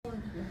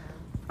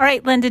All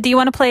right, Linda, do you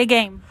want to play a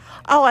game?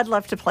 Oh, I'd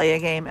love to play a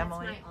game,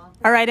 Emily.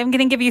 All right, I'm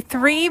going to give you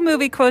 3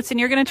 movie quotes, and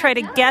you're going to try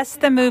to guess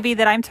the movie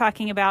that I'm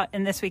talking about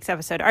in this week's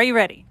episode. Are you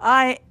ready?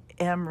 I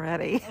am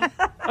ready.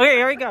 Okay,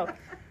 here we go.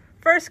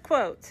 First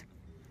quote.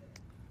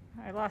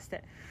 I lost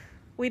it.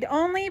 We'd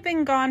only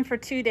been gone for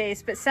 2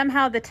 days, but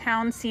somehow the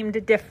town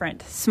seemed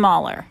different,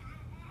 smaller.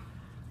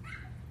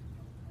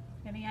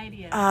 Any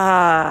ideas?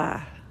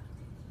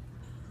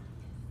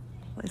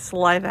 It's a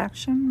live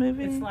action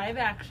movie? It's live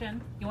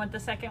action. You want the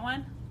second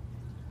one?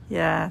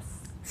 Yes.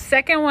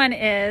 Second one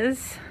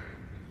is,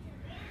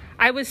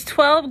 I was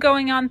 12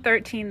 going on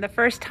 13 the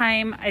first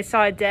time I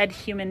saw a dead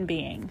human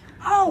being.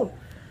 Oh,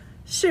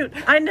 shoot.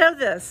 I know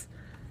this.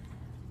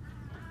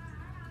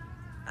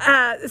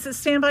 Is it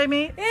Stand By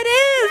Me? It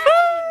is!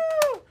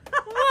 Woo!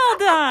 Well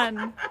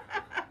done.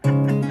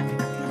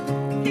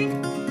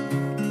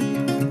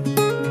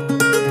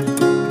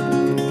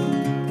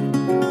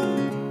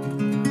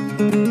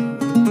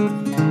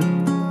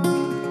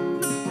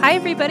 Hi,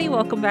 everybody.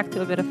 Welcome back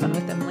to A Bit of Fun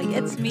with Emily.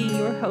 It's me,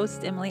 your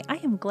host, Emily. I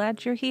am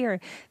glad you're here.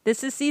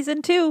 This is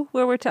season 2,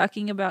 where we're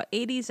talking about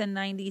 80s and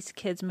 90s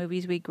kids'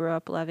 movies we grew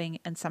up loving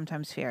and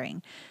sometimes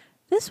fearing.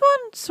 This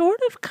one sort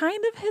of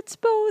kind of hits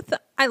both.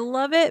 I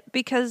love it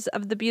because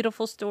of the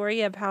beautiful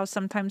story of how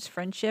sometimes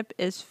friendship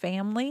is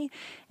family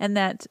and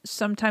that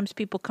sometimes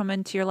people come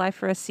into your life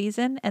for a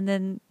season and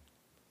then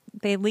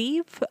they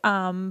leave.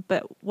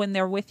 But when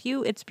they're with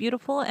you, it's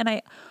beautiful. And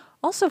I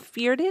also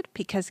feared it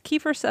because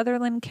Kiefer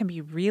Sutherland can be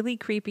really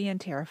creepy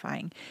and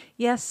terrifying.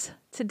 Yes,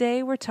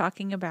 today we're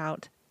talking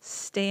about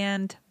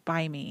Stand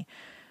By Me.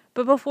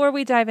 But before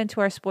we dive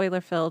into our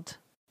spoiler-filled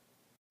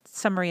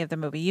summary of the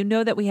movie, you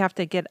know that we have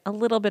to get a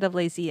little bit of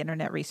lazy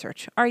internet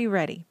research. Are you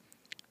ready?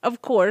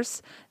 Of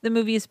course, the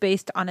movie is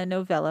based on a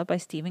novella by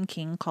Stephen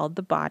King called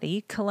The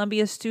Body.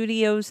 Columbia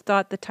Studios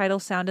thought the title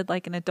sounded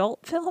like an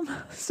adult film,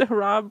 so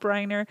Rob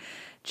Reiner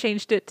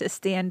changed it to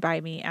Stand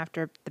By Me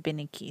after the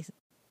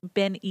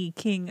Ben E.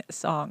 King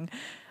song.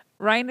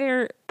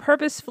 Reiner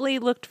purposefully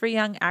looked for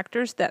young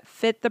actors that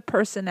fit the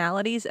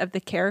personalities of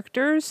the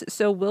characters.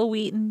 So Will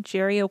Wheaton,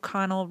 Jerry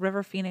O'Connell,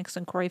 River Phoenix,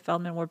 and Corey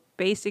Feldman were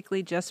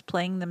basically just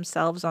playing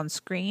themselves on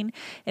screen.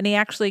 And he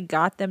actually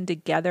got them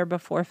together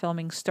before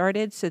filming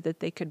started so that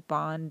they could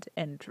bond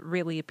and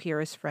really appear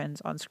as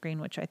friends on screen,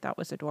 which I thought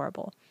was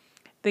adorable.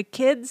 The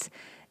kids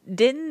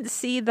didn't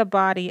see the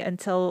body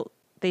until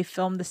they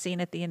filmed the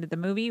scene at the end of the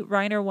movie.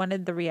 Reiner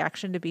wanted the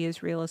reaction to be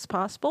as real as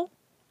possible.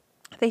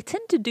 They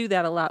tend to do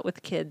that a lot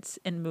with kids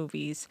in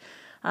movies.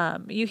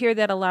 You hear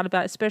that a lot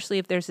about, especially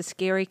if there's a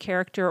scary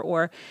character,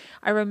 or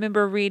I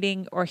remember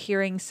reading or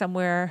hearing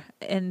somewhere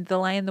in The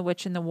Lion, the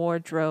Witch, and the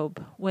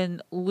Wardrobe,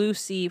 when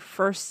Lucy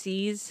first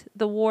sees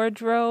the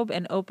wardrobe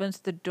and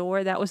opens the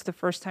door, that was the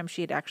first time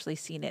she had actually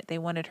seen it. They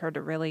wanted her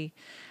to really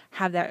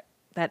have that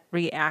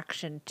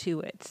reaction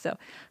to it. So,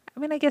 I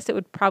mean, I guess it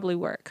would probably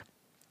work.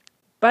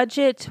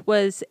 Budget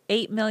was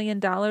 $8 million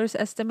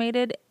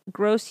estimated.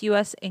 Gross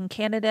U.S. and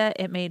Canada,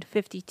 it made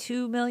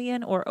 $52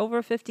 million or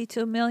over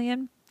 $52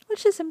 million,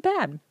 which isn't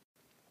bad.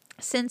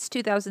 Since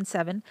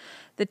 2007,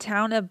 the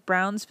town of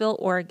Brownsville,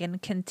 Oregon,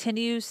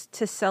 continues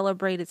to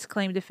celebrate its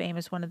claim to fame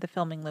as one of the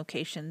filming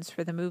locations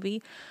for the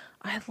movie.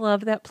 I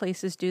love that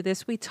places do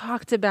this. We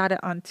talked about it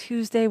on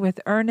Tuesday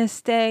with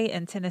Ernest Day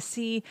in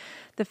Tennessee,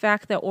 the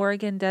fact that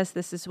Oregon does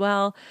this as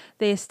well.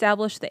 They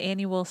established the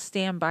annual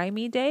Stand By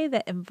Me Day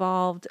that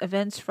involved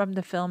events from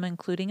the film,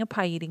 including a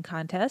pie eating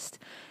contest.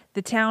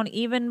 The town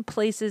even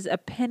places a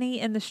penny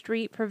in the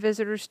street for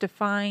visitors to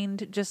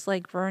find, just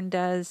like Vern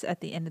does at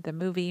the end of the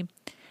movie.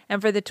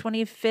 And for the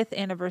 25th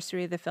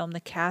anniversary of the film,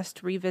 the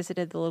cast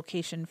revisited the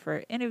location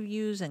for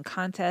interviews and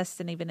contests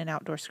and even an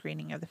outdoor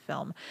screening of the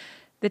film.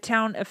 The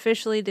town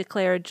officially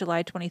declared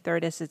July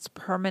 23rd as its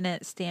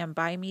permanent Stand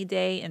By Me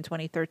Day in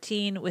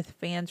 2013, with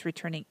fans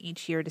returning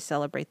each year to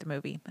celebrate the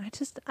movie.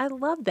 I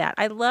love that.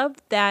 I love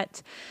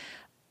that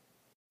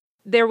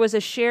there was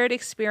a shared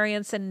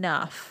experience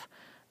enough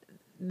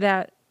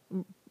that,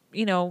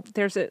 you know,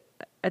 there's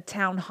a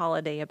town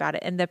holiday about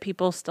it and that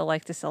people still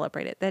like to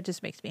celebrate it. That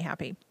just makes me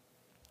happy.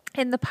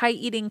 In the pie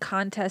eating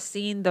contest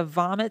scene, the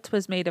vomit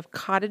was made of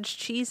cottage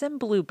cheese and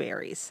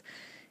blueberries.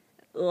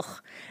 Ugh.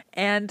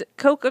 And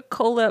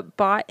Coca-Cola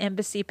bought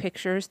Embassy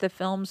Pictures, the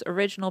film's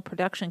original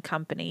production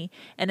company,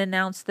 and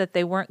announced that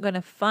they weren't going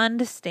to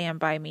fund Stand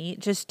By Me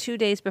just 2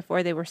 days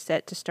before they were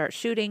set to start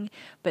shooting.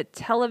 But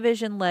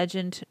television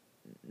legend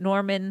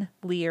Norman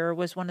Lear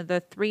was one of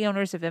the 3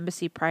 owners of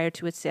Embassy prior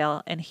to its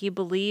sale, and he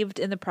believed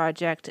in the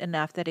project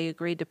enough that he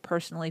agreed to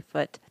personally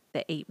foot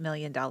the $8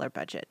 million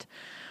budget.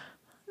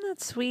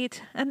 That's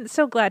sweet. And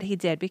so glad he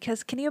did,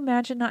 because can you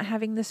imagine not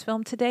having this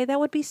film today? That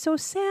would be so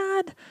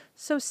sad.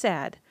 So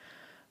sad.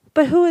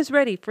 But who is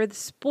ready for the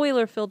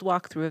spoiler-filled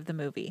walkthrough of the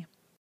movie?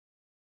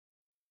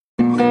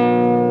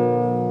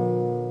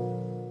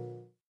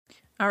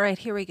 All right,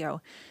 here we go.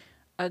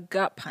 A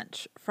gut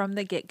punch from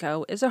the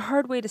get-go is a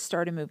hard way to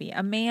start a movie.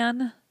 A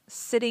man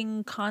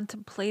sitting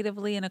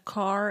contemplatively in a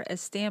car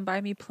as Stand By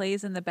Me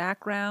plays in the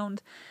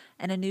background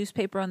and a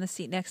newspaper on the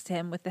seat next to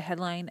him with the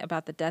headline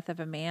about the death of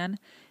a man.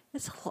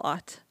 It's a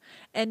lot.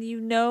 And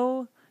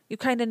you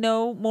kind of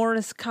know more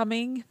is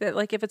coming, that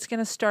like if it's going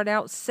to start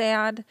out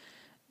sad,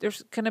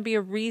 there's going to be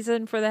a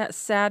reason for that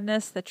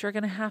sadness that you're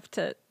going to have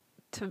to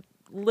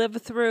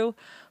live through.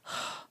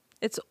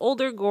 It's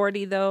older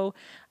Gordy, though,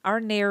 our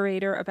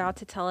narrator, about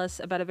to tell us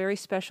about a very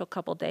special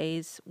couple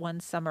days one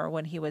summer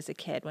when he was a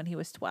kid, when he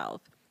was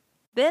 12.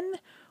 Then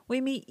we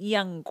meet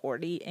young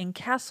Gordy in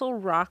Castle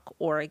Rock,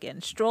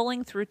 Oregon,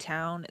 strolling through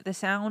town, the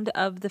sound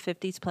of the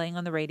 50s playing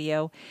on the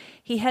radio.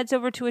 He heads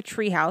over to a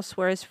treehouse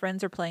where his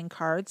friends are playing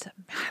cards.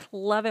 I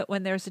love it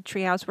when there's a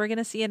treehouse. We're going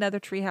to see another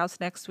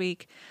treehouse next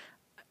week.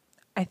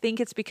 I think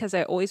it's because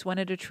I always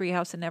wanted a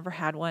treehouse and never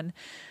had one.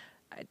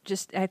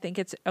 I think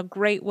it's a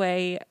great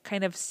way,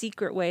 kind of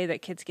secret way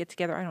that kids get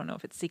together. I don't know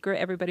if it's secret.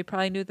 Everybody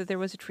probably knew that there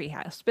was a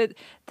treehouse, but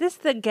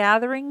the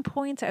gathering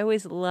point, I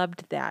always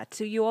loved that.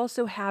 So you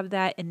also have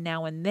that in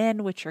Now and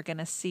Then, which you're going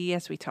to see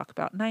as we talk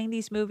about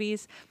 90s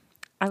movies.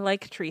 I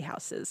like tree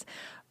houses.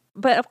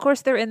 But of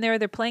course, they're in there,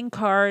 they're playing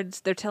cards,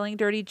 they're telling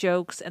dirty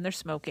jokes, and they're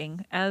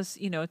smoking, as,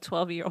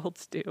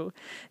 12-year-olds do.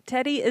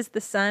 Teddy is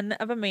the son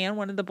of a man,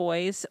 one of the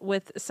boys,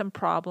 with some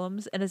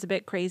problems and is a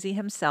bit crazy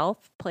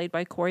himself, played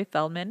by Corey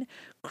Feldman.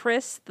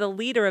 Chris, the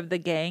leader of the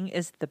gang,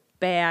 is the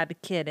bad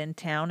kid in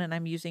town, and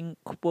I'm using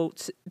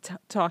quotes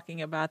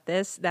talking about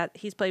this, that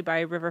he's played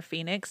by River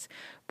Phoenix.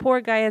 Poor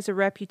guy has a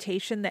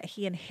reputation that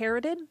he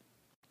inherited.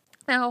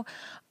 Now,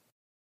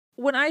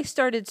 when I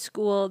started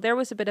school, there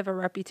was a bit of a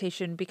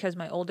reputation because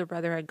my older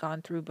brother had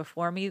gone through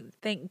before me.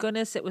 Thank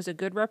goodness it was a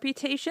good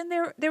reputation.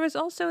 There was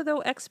also,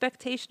 though,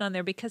 expectation on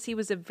there because he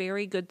was a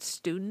very good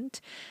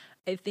student.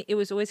 I think it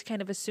was always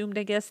kind of assumed,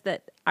 I guess,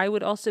 that I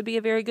would also be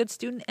a very good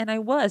student, and I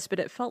was, but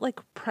it felt like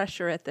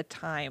pressure at the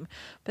time.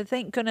 But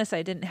thank goodness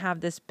I didn't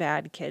have this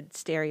bad kid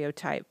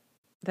stereotype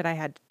that I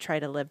had to try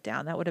to live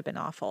down. That would have been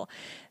awful.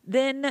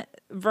 Then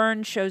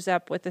Vern shows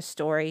up with a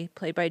story,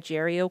 played by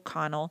Jerry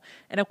O'Connell.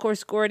 And of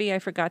course, Gordy, I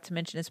forgot to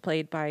mention, is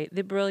played by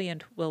the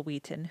brilliant Will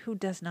Wheaton. Who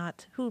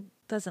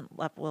doesn't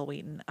love Will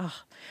Wheaton?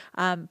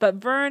 But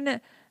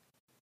Vern,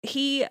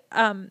 he's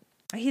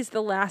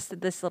the last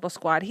of this little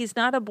squad. He's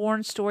not a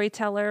born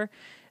storyteller,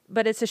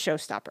 but it's a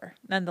showstopper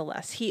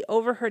nonetheless. He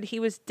overheard he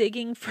was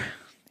digging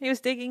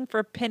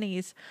for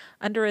pennies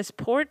under his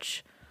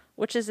porch,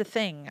 which is a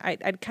thing.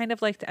 I'd kind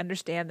of like to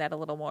understand that a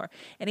little more.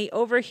 And he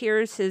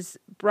overhears his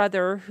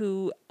brother,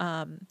 who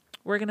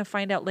we're going to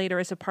find out later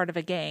is a part of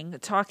a gang,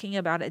 talking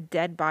about a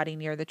dead body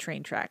near the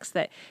train tracks,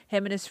 that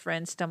him and his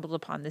friends stumbled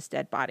upon this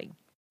dead body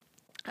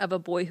of a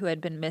boy who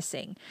had been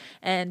missing.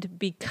 And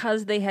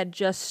because they had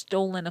just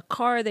stolen a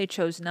car, they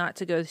chose not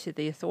to go to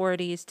the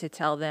authorities to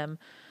tell them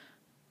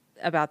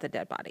about the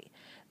dead body.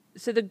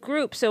 So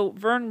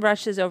Vern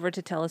rushes over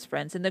to tell his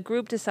friends, and the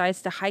group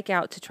decides to hike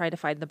out to try to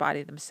find the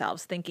body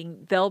themselves,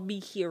 thinking they'll be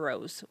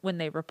heroes when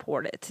they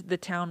report it. The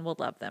town will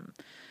love them.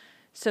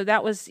 So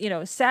that was,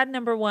 sad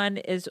number one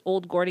is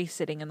old Gordy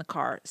sitting in the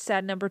car.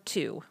 Sad number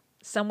two,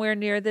 somewhere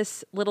near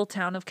this little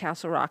town of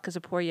Castle Rock, is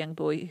a poor young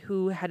boy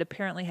who had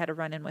apparently had a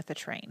run-in with a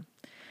train.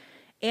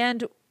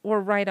 And we're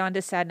right on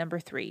to sad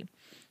number three.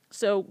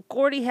 So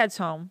Gordy heads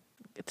home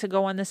to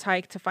go on this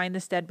hike to find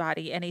this dead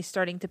body, and he's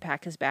starting to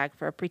pack his bag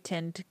for a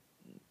pretend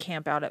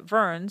camp out at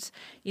Vern's,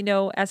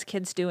 as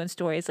kids do in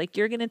stories. Like,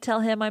 you're going to tell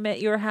him I'm at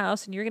your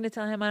house, and you're going to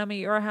tell him I'm at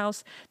your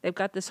house. They've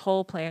got this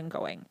whole plan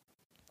going.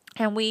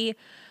 And we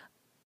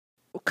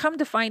come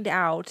to find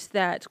out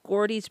that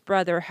Gordy's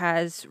brother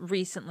has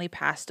recently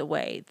passed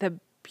away. The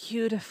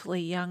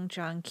beautifully young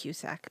John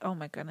Cusack. Oh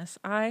my goodness.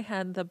 I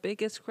had the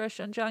biggest crush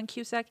on John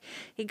Cusack.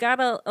 He got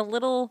a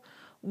little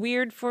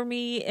weird for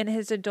me in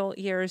his adult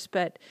years,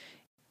 but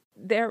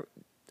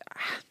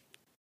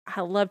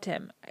I loved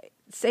him.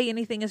 Say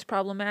Anything is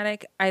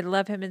problematic. I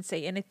love him in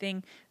Say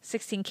Anything.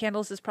 16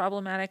 Candles is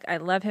problematic. I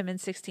love him in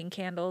 16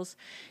 Candles.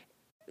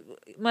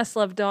 Must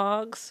Love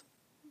Dogs.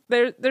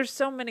 There's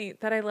so many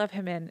that I love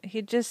him in.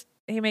 He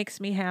makes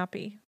me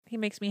happy. He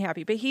makes me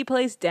happy. But he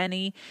plays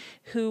Denny,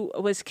 who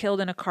was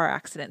killed in a car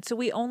accident. So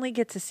we only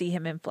get to see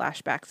him in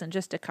flashbacks, and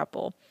just a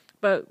couple.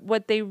 But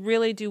what they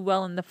really do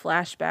well in the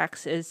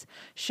flashbacks is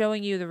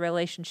showing you the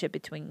relationship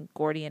between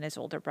Gordy and his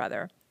older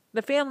brother.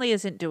 The family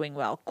isn't doing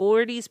well.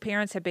 Gordy's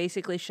parents have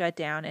basically shut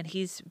down, and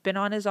he's been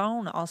on his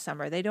own all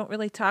summer. They don't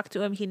really talk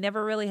to him. He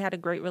never really had a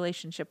great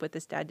relationship with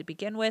his dad to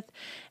begin with,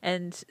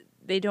 and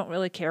they don't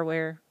really care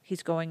where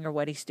he's going or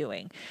what he's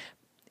doing,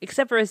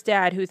 except for his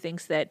dad, who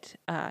thinks that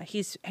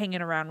he's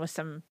hanging around with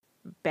some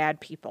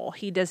bad people.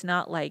 He does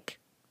not like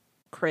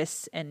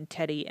Chris and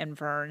Teddy and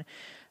Vern.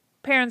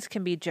 Parents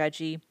can be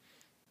judgy,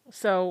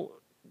 so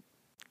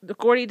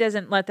Gordy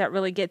doesn't let that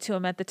really get to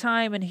him at the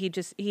time, and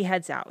he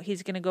heads out.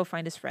 He's going to go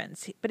find his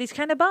friends. But he's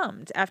kind of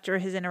bummed after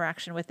his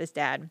interaction with his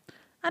dad,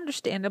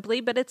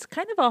 understandably, but it's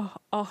kind of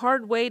a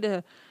hard way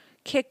to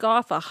kick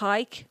off a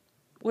hike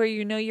where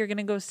you're going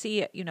to go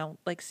see it,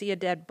 see a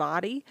dead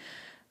body.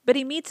 But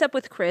he meets up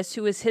with Chris,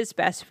 who is his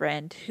best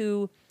friend,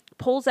 who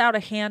pulls out a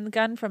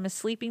handgun from his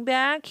sleeping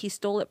bag. He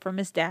stole it from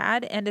his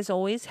dad, and as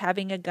always,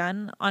 having a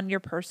gun on your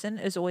person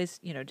is always,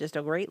 just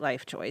a great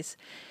life choice.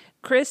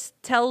 Chris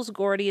tells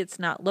Gordy it's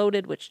not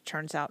loaded, which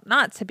turns out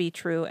not to be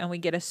true. And we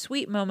get a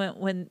sweet moment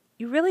when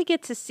you really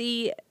get to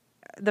see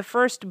the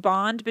first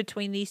bond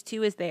between these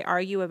two as they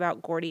argue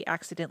about Gordy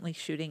accidentally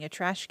shooting a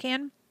trash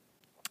can.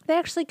 They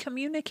actually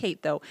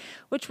communicate, though,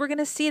 which we're going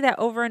to see that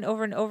over and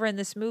over and over in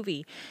this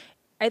movie.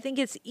 I think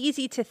it's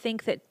easy to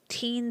think that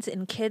teens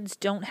and kids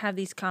don't have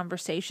these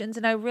conversations,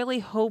 and I really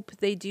hope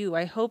they do.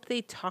 I hope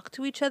they talk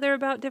to each other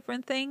about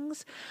different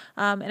things,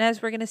 and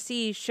as we're going to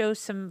see, show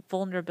some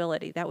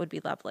vulnerability. That would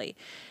be lovely.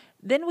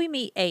 Then we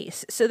meet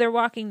Ace. So they're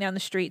walking down the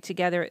street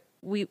together.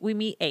 We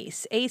meet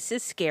Ace. Ace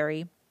is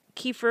scary.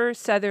 Kiefer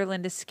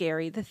Sutherland is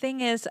scary. The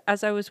thing is,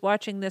 as I was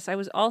watching this, I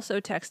was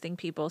also texting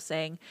people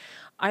saying,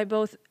 I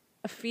both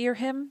fear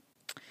him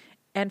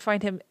and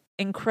find him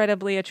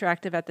incredibly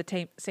attractive at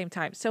the same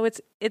time. So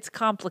it's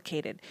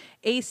complicated.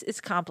 Ace is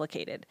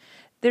complicated.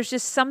 There's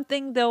just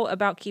something, though,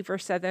 about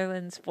Kiefer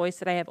Sutherland's voice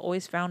that I have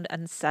always found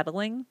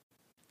unsettling.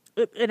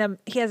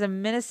 He has a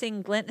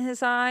menacing glint in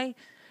his eye,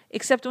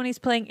 except when he's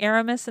playing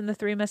Aramis in The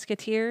Three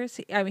Musketeers.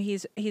 I mean,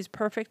 he's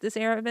perfect as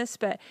Aramis,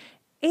 but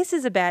Ace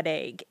is a bad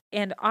egg,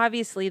 and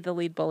obviously the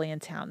lead bully in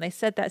town. They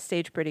set that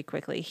stage pretty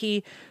quickly.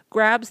 He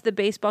grabs the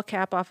baseball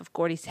cap off of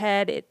Gordy's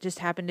head. It just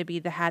happened to be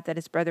the hat that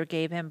his brother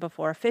gave him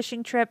before a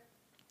fishing trip,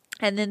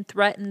 and then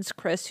threatens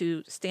Chris,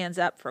 who stands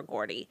up for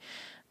Gordy.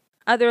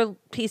 Other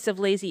piece of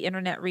lazy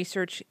internet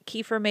research,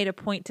 Kiefer made a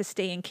point to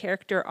stay in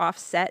character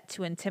off-set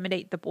to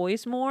intimidate the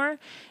boys more.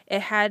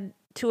 It had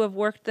to have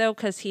worked, though,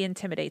 because he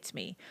intimidates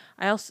me.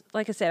 I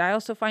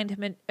also find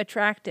him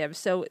attractive,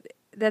 so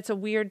that's a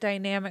weird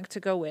dynamic to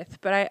go with.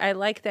 But I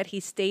like that he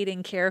stayed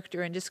in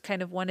character and just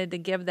kind of wanted to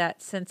give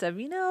that sense of,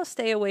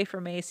 stay away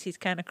from Ace. He's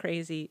kind of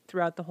crazy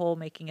throughout the whole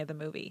making of the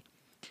movie.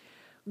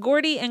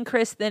 Gordy and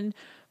Chris then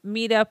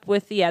meet up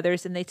with the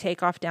others and they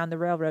take off down the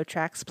railroad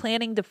tracks,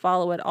 planning to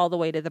follow it all the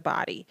way to the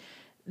body.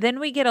 Then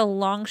we get a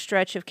long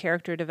stretch of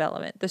character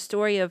development. The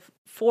story of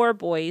 4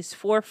 boys,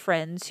 4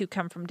 friends who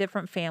come from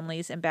different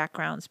families and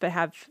backgrounds but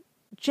have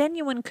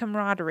genuine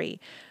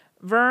camaraderie.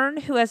 Vern,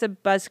 who has a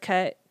buzz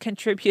cut,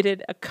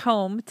 contributed a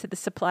comb to the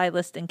supply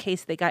list in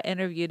case they got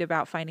interviewed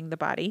about finding the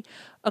body.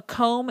 A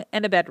comb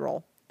and a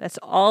bedroll. That's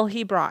all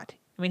he brought.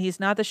 I mean, he's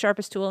not the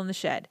sharpest tool in the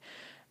shed.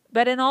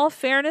 But in all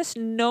fairness,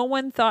 no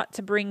one thought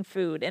to bring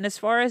food. And as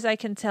far as I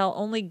can tell,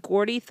 only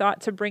Gordy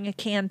thought to bring a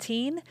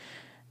canteen.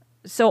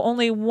 So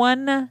only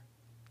 1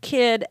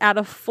 kid out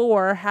of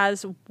 4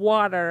 has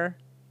water.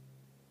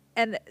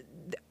 And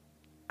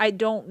I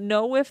don't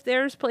know if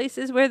there's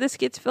places where this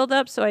gets filled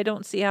up, so I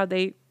don't see how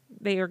they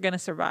are going to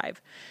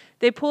survive.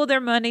 They pull their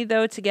money,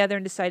 though, together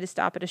and decide to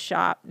stop at a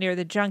shop near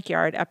the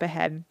junkyard up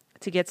ahead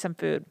to get some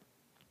food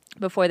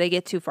before they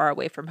get too far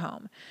away from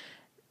home.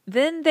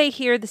 Then they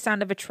hear the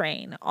sound of a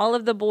train. All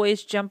of the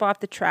boys jump off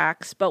the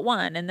tracks but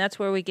one, and that's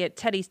where we get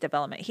Teddy's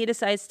development. He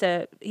decides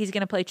he's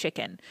going to play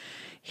chicken.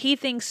 He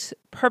thinks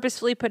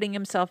purposefully putting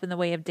himself in the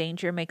way of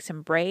danger makes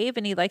him brave,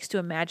 and he likes to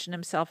imagine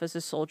himself as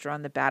a soldier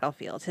on the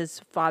battlefield. His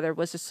father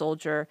was a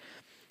soldier,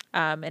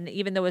 and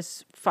even though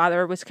his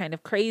father was kind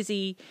of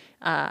crazy,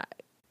 I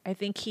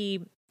think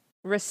he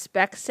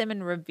respects him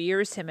and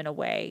reveres him in a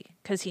way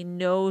because he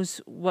knows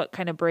what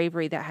kind of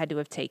bravery that had to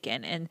have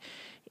taken.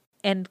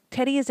 And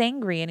Teddy is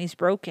angry and he's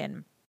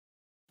broken.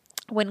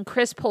 When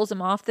Chris pulls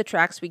him off the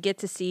tracks, we get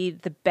to see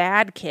the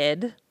bad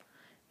kid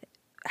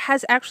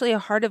has actually a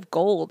heart of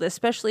gold,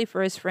 especially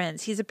for his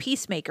friends. He's a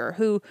peacemaker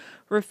who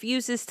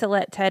refuses to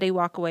let Teddy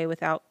walk away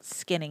without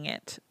skinning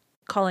it,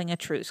 calling a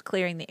truce,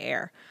 clearing the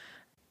air.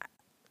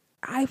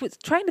 I was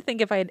trying to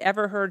think if I had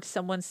ever heard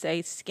someone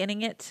say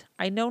skinning it.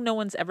 I know no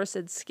one's ever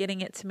said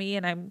skinning it to me,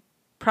 and I'm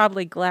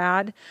probably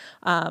glad.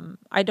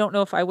 I don't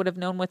know if I would have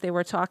known what they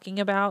were talking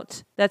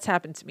about. That's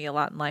happened to me a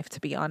lot in life, to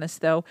be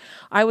honest, though.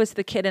 I was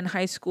the kid in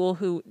high school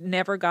who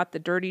never got the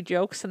dirty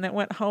jokes and then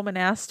went home and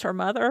asked her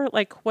mother,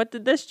 like, what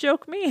did this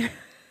joke mean?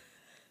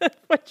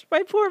 Which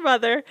my poor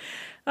mother,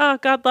 oh,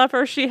 God love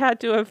her, she had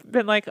to have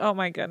been like, oh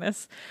my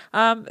goodness.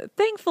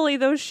 Thankfully,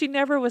 though, she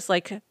never was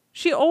like,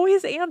 she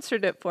always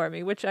answered it for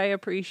me, which I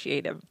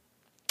appreciated.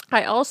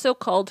 I also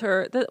called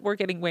her, we're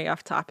getting way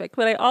off topic,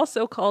 but I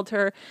also called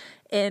her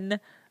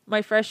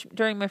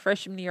during my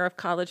freshman year of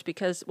college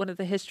because one of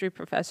the history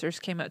professors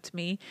came up to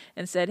me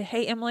and said,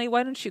 hey, Emily,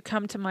 why don't you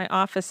come to my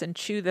office and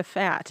chew the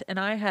fat? And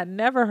I had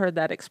never heard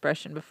that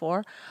expression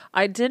before.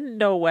 I didn't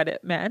know what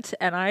it meant,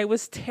 and I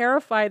was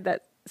terrified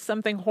that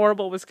something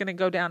horrible was going to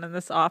go down in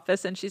this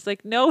office. And she's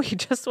like, no, he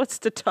just wants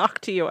to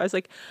talk to you. I was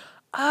like,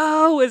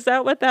 oh, is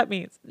that what that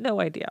means? No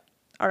idea.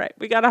 All right,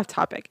 we got off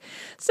topic.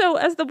 So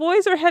as the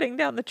boys are heading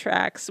down the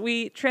tracks,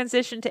 we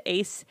transition to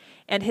Ace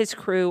and his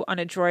crew on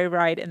a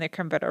joyride in their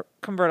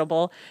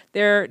convertible.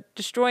 They're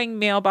destroying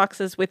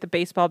mailboxes with a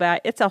baseball bat.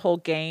 It's a whole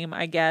game,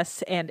 I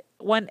guess. And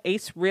one,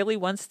 Ace really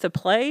wants to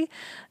play.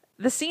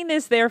 The scene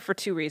is there for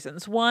 2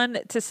 reasons.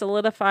 1, to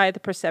solidify the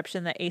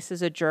perception that Ace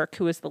is a jerk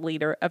who is the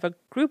leader of a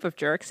group of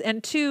jerks.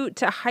 And 2,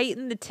 to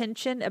heighten the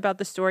tension about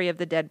the story of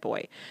the dead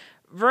boy.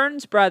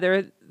 Vern's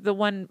brother, the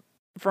one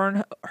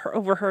Vern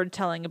overheard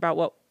telling about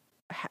what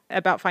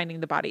about finding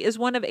the body is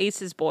one of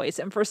Ace's boys.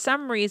 And for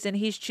some reason,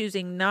 he's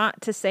choosing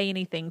not to say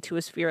anything to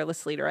his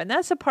fearless leader. And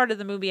that's a part of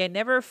the movie I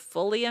never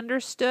fully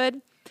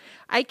understood.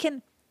 I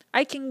can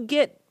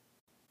get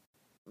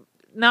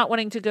not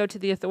wanting to go to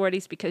the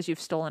authorities because you've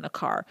stolen a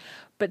car,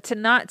 but to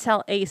not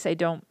tell Ace, I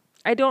don't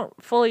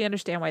fully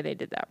understand why they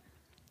did that.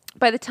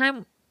 By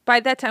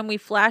that time, we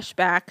flash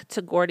back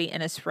to Gordy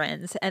and his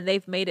friends, and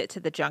they've made it to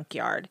the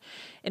junkyard.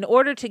 In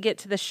order to get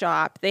to the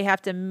shop, they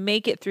have to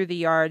make it through the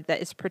yard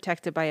that is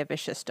protected by a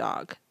vicious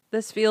dog.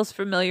 This feels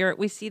familiar.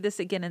 We see this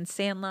again in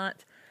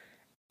Sandlot.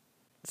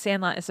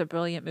 Sandlot is a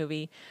brilliant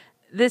movie.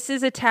 This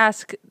is a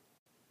task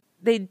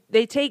they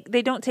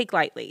don't take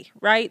lightly,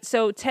 right?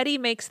 So Teddy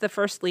makes the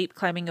first leap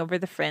climbing over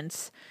the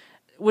fence,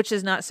 which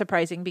is not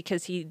surprising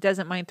because he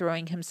doesn't mind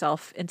throwing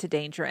himself into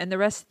danger, and the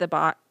rest of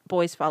the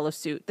boys follow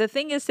suit. The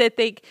thing is that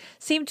they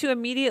seem to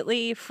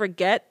immediately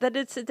forget that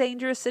it's a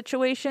dangerous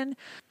situation,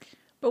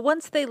 but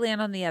once they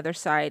land on the other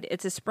side,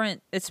 it's a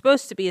sprint. It's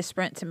supposed to be a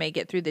sprint to make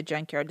it through the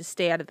junkyard to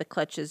stay out of the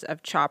clutches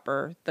of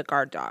Chopper, the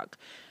guard dog.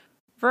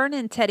 Vern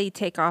and Teddy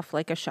take off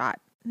like a shot.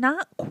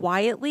 Not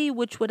quietly,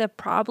 which would have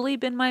probably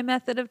been my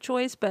method of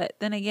choice, but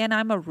then again,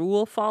 I'm a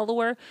rule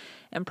follower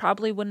and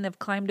probably wouldn't have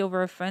climbed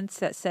over a fence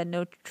that said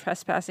no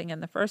trespassing in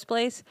the first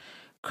place.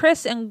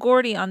 Chris and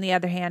Gordy, on the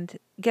other hand,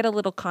 get a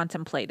little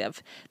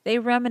contemplative. They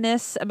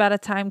reminisce about a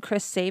time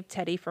Chris saved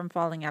Teddy from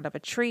falling out of a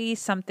tree,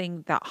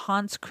 something that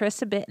haunts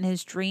Chris a bit in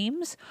his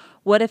dreams.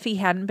 What if he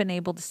hadn't been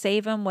able to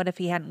save him? What if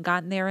he hadn't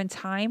gotten there in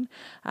time?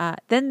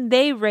 Then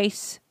they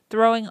race,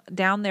 throwing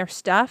down their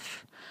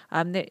stuff.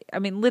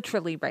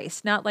 Literally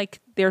race, not like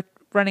they're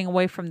running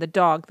away from the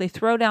dog. They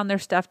throw down their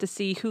stuff to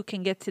see who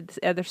can get to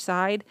the other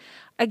side.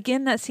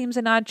 Again, that seems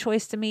an odd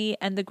choice to me,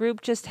 and the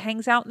group just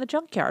hangs out in the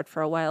junkyard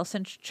for a while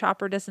since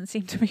Chopper doesn't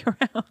seem to be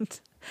around.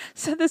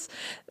 So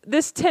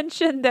this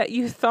tension that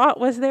you thought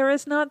was there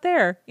is not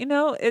there.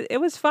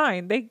 It was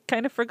fine. They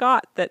kind of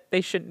forgot that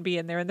they shouldn't be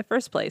in there in the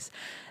first place.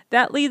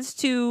 That leads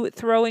to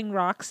throwing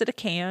rocks at a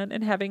can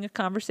and having a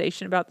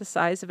conversation about the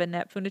size of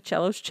Annette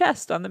Funicello's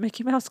chest on the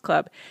Mickey Mouse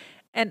Club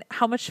and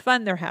how much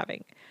fun they're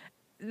having.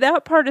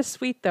 That part is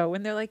sweet, though,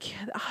 when they're like,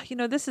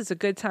 this is a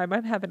good time.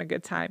 I'm having a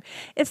good time.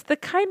 It's the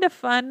kind of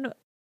fun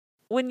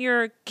when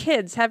you're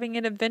kids having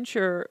an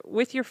adventure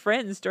with your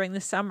friends during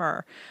the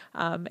summer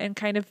and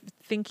kind of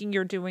thinking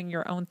you're doing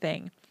your own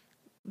thing.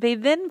 They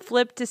then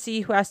flip to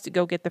see who has to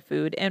go get the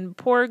food, and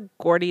poor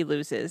Gordy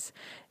loses.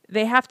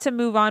 They have to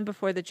move on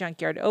before the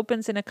junkyard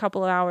opens in a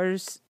couple of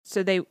hours,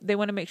 so they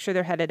want to make sure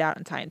they're headed out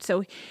in time.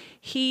 So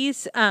he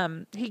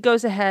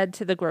goes ahead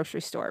to the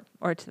grocery store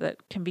or to the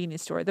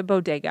convenience store, the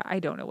bodega. I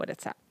don't know what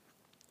it's at.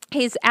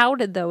 He's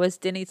outed, though, as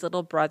Denny's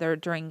little brother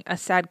during a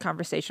sad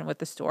conversation with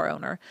the store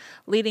owner,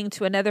 leading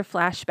to another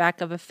flashback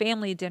of a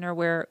family dinner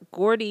where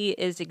Gordy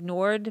is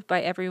ignored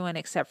by everyone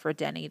except for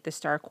Denny, the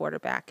star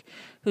quarterback,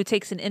 who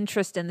takes an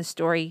interest in the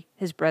story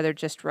his brother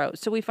just wrote.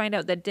 So we find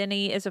out that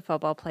Denny is a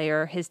football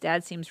player. His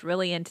dad seems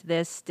really into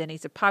this.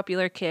 Denny's a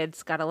popular kid.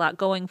 He's got a lot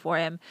going for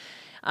him.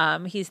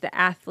 He's the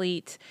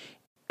athlete.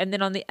 And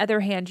then on the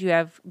other hand, you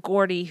have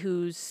Gordy,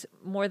 who's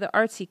more the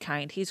artsy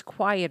kind. He's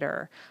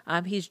quieter,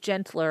 he's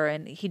gentler,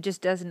 and he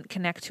just doesn't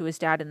connect to his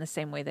dad in the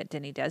same way that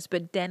Denny does.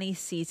 But Denny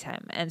sees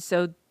him. And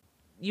so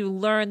you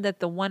learn that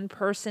the one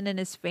person in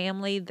his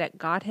family that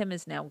got him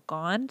is now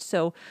gone.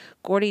 So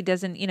Gordy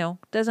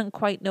doesn't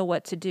quite know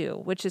what to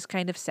do, which is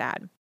kind of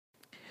sad.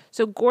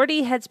 So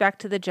Gordy heads back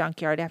to the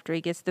junkyard after he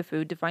gets the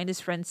food to find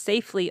his friends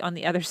safely on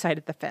the other side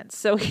of the fence.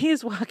 So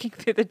he's walking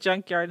through the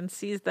junkyard and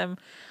sees them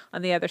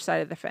on the other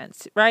side of the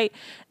fence, right?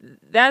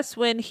 That's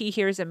when he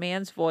hears a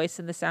man's voice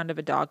and the sound of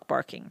a dog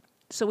barking.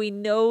 So he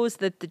knows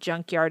that the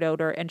junkyard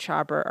owner and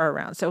Chopper are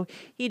around. So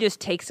he just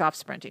takes off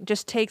sprinting,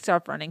 just takes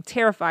off running,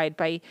 terrified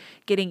by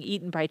getting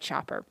eaten by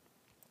Chopper.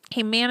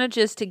 He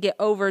manages to get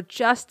over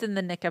just in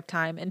the nick of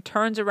time and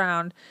turns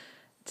around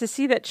to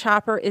see that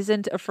Chopper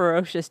isn't a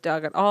ferocious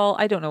dog at all.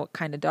 I don't know what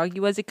kind of dog he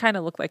was. He kind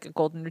of looked like a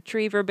golden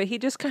retriever, but he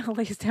just kind of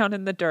lays down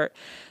in the dirt.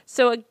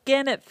 So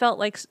again, it felt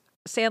like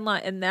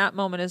Sandlot in that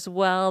moment as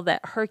well, that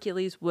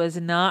Hercules was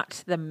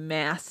not the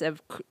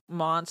massive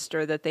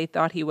monster that they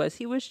thought he was.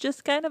 He was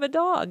just kind of a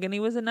dog, and he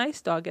was a nice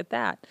dog at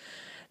that.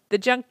 The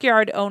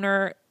junkyard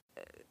owner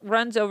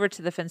runs over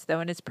to the fence,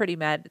 though, and is pretty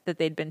mad that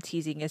they'd been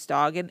teasing his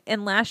dog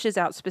and lashes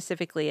out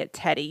specifically at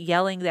Teddy,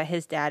 yelling that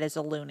his dad is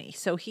a loony.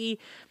 So he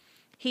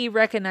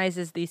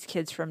recognizes these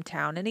kids from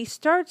town, and he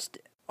starts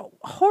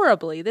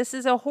horribly. This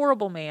is a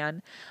horrible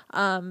man,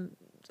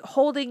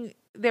 holding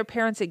their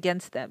parents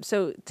against them.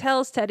 So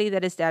tells Teddy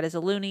that his dad is a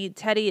loony.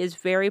 Teddy is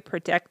very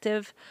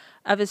protective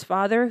of his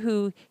father,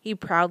 who he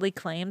proudly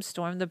claims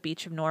stormed the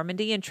beach of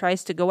Normandy and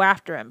tries to go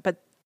after him,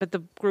 but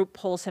the group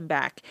pulls him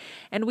back.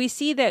 And we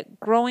see that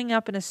growing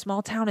up in a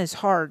small town is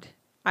hard.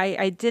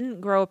 I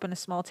didn't grow up in a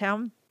small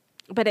town,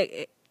 but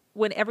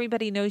when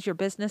everybody knows your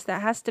business,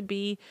 that has to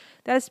be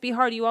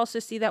hard. You also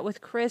see that with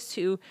Chris,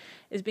 who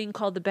is being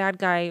called the bad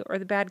guy or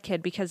the bad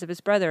kid because of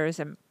his brothers,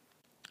 and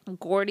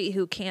Gordy,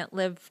 who can't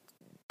live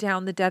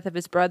down the death of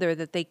his brother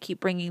that they keep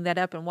bringing that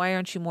up. And why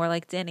aren't you more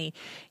like Denny?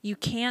 You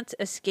can't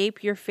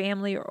escape your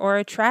family or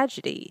a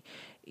tragedy.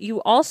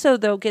 You also,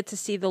 though, get to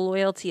see the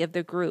loyalty of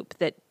the group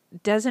that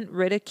doesn't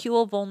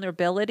ridicule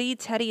vulnerability.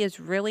 Teddy is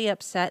really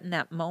upset in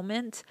that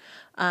moment.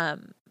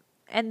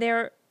 And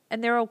they're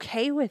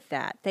okay with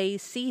that. They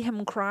see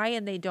him cry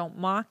and they don't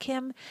mock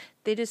him.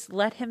 They just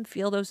let him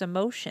feel those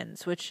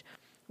emotions, which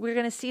we're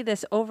going to see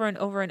this over and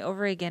over and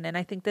over again. And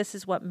I think this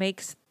is what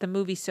makes the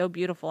movie so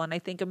beautiful. And I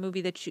think a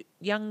movie that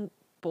young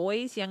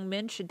boys, young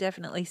men should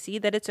definitely see,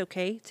 that it's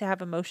okay to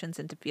have emotions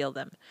and to feel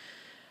them.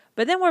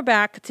 But then we're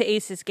back to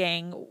Ace's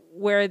gang,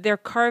 where they're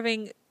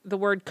carving the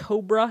word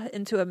cobra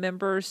into a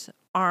member's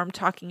arm,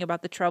 talking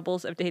about the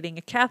troubles of dating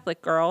a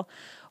Catholic girl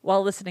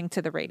while listening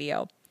to the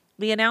radio.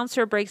 The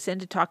announcer breaks in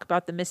to talk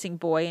about the missing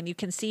boy, and you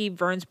can see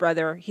Vern's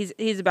brother.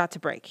 He's about to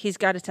break. He's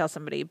got to tell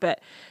somebody. But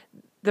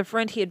the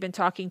friend he had been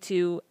talking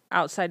to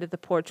outside of the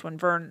porch when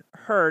Vern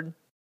heard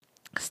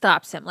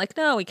stops him. Like,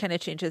 no, he kind of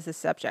changes the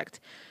subject.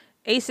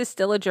 Ace is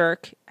still a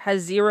jerk,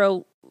 has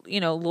zero,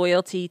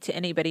 loyalty to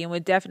anybody, and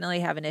would definitely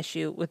have an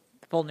issue with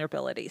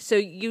vulnerability. So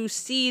you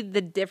see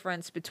the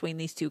difference between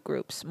these two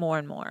groups more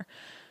and more.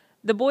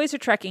 The boys are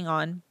trekking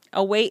on,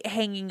 a weight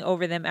hanging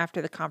over them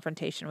after the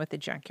confrontation with the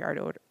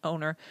junkyard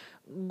owner.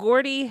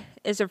 Gordy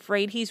is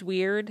afraid he's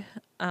weird.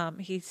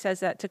 He says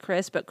that to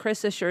Chris, but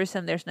Chris assures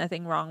him there's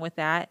nothing wrong with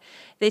that.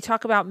 They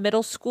talk about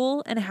middle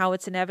school and how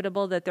it's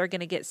inevitable that they're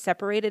going to get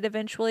separated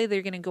eventually.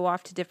 They're going to go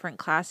off to different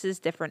classes,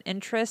 different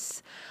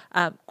interests.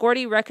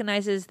 Gordy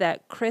recognizes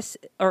that Chris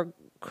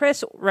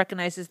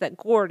recognizes that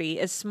Gordy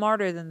is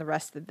smarter than the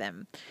rest of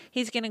them.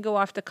 He's going to go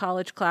off to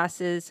college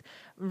classes.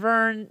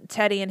 Vern,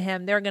 Teddy, and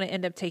him, they're going to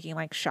end up taking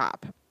like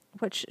shop,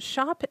 which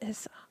shop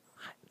is,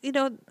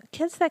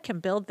 kids that can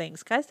build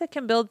things, guys that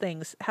can build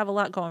things have a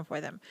lot going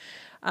for them.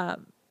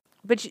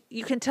 But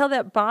you can tell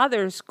that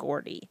bothers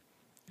Gordy.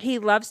 He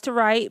loves to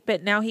write,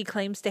 but now he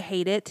claims to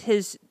hate it.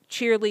 His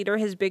cheerleader,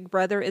 his big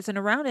brother, isn't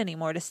around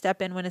anymore to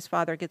step in when his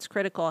father gets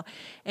critical.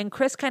 And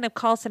Chris kind of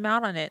calls him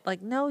out on it.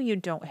 Like, no, you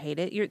don't hate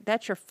it.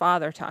 That's your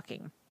father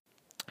talking,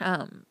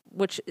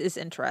 which is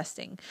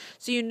interesting.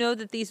 So you know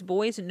that these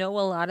boys know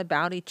a lot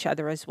about each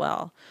other as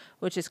well,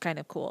 which is kind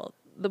of cool.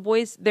 The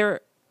boys,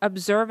 they're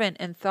observant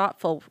and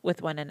thoughtful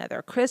with one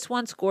another. Chris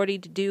wants Gordy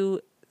to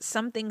do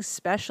something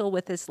special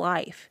with his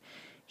life.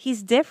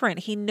 He's different.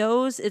 He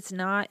knows it's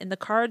not in the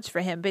cards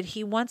for him, but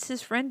he wants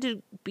his friend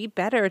to be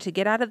better, to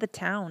get out of the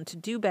town, to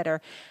do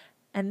better.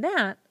 And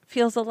that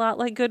feels a lot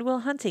like Good Will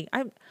Hunting.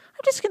 I'm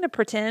just going to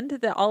pretend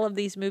that all of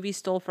these movies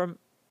stole from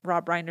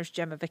Rob Reiner's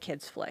Gem of a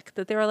Kid's Flick.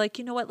 That they were like,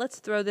 you know what, let's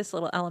throw this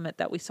little element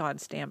that we saw in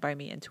Stand By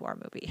Me into our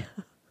movie.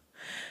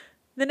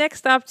 The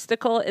next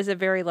obstacle is a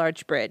very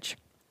large bridge.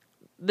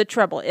 The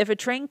trouble, if a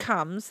train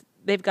comes,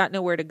 they've got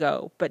nowhere to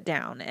go but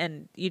down.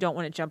 And you don't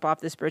want to jump off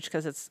this bridge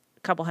because it's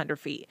a couple hundred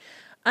feet.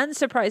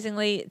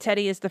 Unsurprisingly,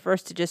 Teddy is the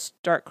first to just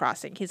start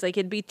crossing. He's like,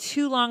 it'd be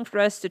too long for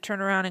us to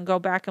turn around and go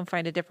back and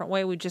find a different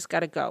way. We just got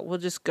to go. We'll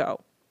just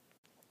go.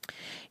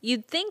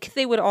 You'd think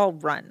they would all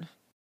run.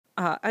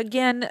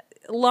 Again,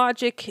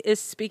 logic is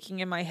speaking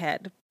in my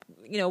head,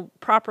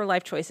 proper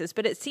life choices,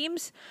 but it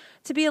seems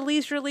to be a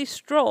leisurely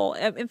stroll.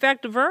 In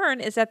fact, Vern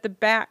is at the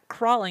back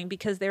crawling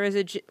because there is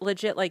a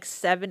legit like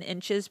 7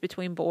 inches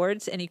between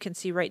boards and you can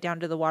see right down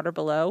to the water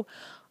below.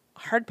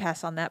 Hard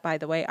pass on that, by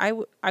the way.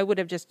 I would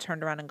have just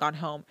turned around and gone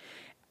home.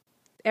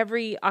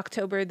 Every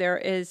October there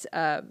is,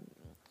 I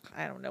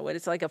don't know what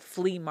it's like, a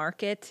flea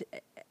market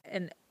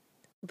and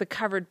the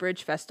Covered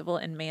Bridge Festival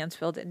in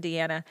Mansfield,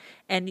 Indiana.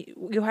 And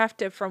you have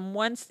to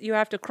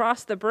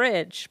cross the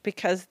bridge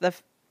because the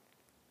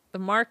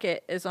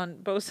market is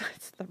on both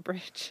sides of the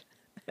bridge.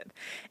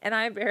 And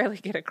I barely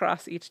get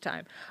across each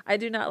time. I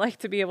do not like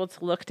to be able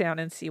to look down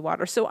and see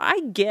water. So I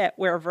get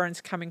where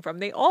Vern's coming from.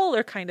 They all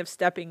are kind of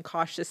stepping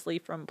cautiously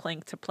from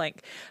plank to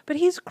plank. But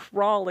he's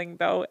crawling,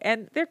 though,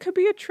 and there could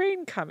be a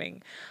train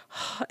coming.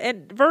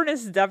 And Vern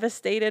is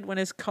devastated when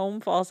his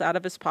comb falls out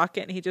of his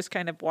pocket and he just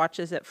kind of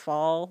watches it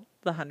fall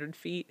the 100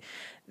 feet.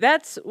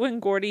 That's when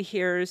Gordy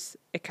hears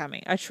it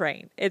coming, a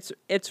train. It's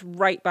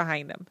right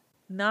behind him.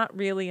 Not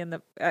really in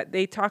the,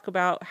 they talk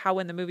about how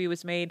when the movie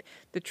was made,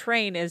 the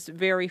train is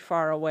very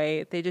far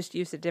away. They just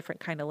used a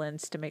different kind of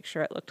lens to make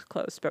sure it looked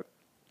close. But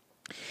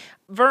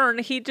Vern,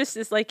 he just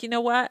is like, you know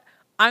what?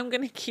 I'm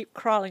going to keep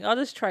crawling. I'll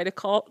just try to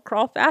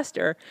crawl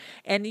faster.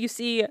 And you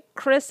see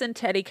Chris and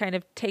Teddy kind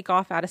of take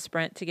off at a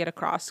sprint to get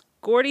across.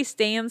 Gordy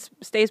stays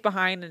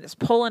behind and is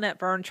pulling at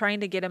Vern,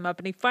 trying to get him up.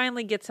 And he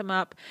finally gets him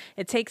up.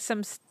 It takes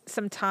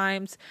some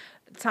time,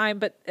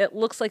 but it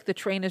looks like the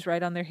train is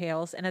right on their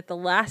heels. And at the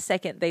last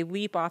second, they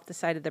leap off the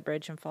side of the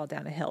bridge and fall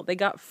down a hill. They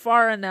got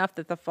far enough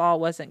that the fall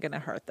wasn't going to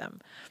hurt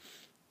them.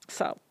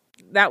 So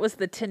that was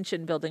the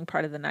tension building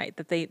part of the night,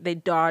 that they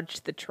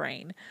dodged the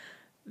train.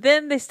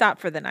 Then they stop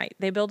for the night.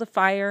 They build a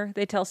fire.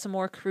 They tell some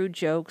more crude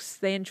jokes.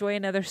 They enjoy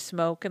another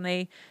smoke, and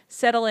they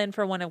settle in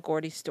for one of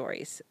Gordy's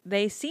stories.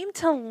 They seem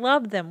to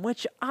love them,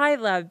 which I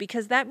love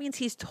because that means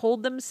he's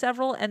told them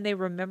several and they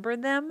remember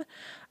them.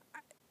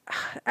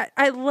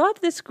 I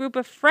love this group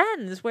of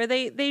friends where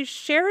they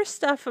share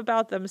stuff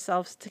about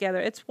themselves together.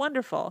 It's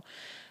wonderful.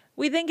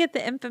 We then get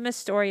the infamous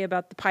story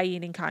about the pie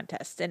eating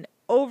contest, an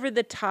over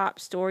the top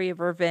story of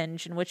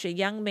revenge in which a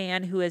young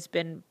man who has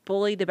been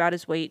bullied about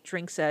his weight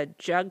drinks a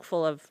jug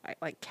full of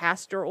like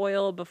castor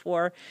oil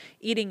before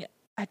eating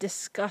a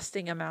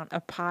disgusting amount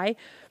of pie.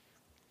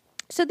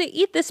 So they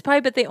eat this pie,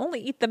 but they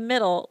only eat the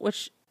middle,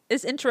 which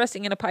is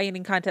interesting in a pie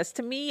eating contest.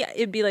 To me,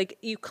 it'd be like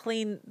you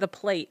clean the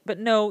plate, but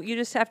no, you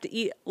just have to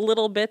eat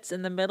little bits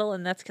in the middle,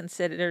 and that's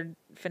considered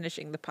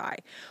finishing the pie.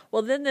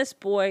 Well, then this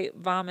boy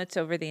vomits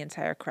over the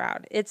entire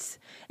crowd. It's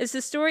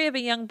the story of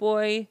a young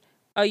boy.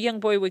 A young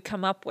boy would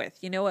come up with,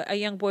 a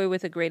young boy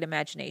with a great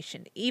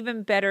imagination.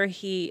 Even better,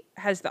 he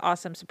has the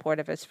awesome support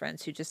of his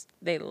friends who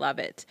they love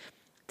it.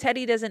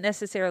 Teddy doesn't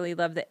necessarily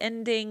love the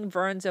ending.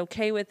 Vern's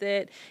okay with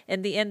it.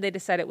 In the end, they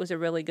decide it was a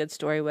really good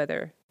story,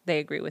 whether they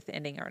agree with the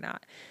ending or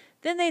not.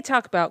 Then they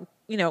talk about,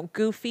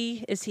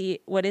 Goofy.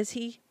 What is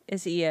he?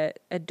 Is he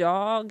a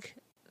dog?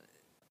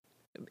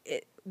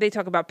 They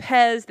talk about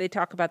Pez. They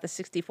talk about the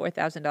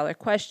 $64,000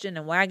 question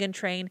and Wagon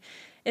Train.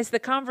 It's the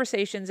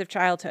conversations of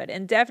childhood.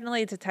 And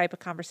definitely it's a type of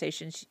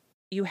conversations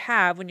you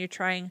have when you're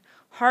trying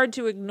hard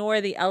to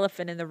ignore the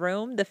elephant in the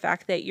room, the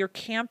fact that you're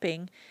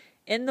camping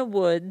in the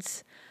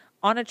woods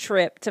on a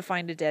trip to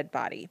find a dead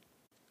body.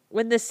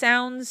 When the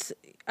sounds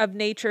of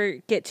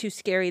nature get too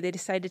scary, they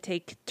decide to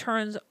take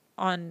turns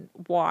on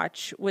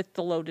watch with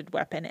the loaded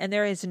weapon. And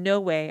there is no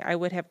way I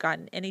would have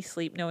gotten any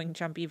sleep knowing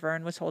Jumpy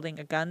Vern was holding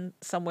a gun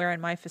somewhere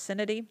in my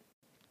vicinity.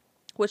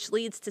 Which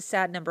leads to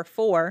sad number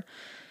 4.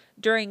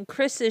 During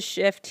Chris's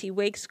shift, he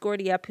wakes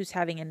Gordy up, who's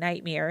having a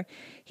nightmare.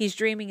 He's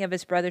dreaming of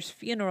his brother's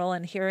funeral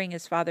and hearing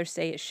his father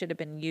say, "It should have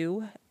been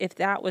you." If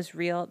that was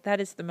real, that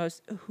is the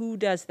most... Who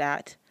does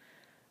that?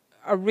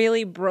 A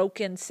really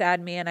broken,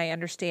 sad man, I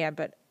understand,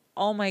 but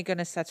oh my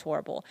goodness, that's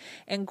horrible.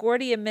 And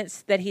Gordy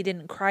admits that he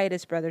didn't cry at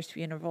his brother's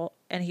funeral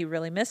and he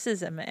really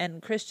misses him.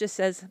 And Chris just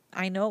says,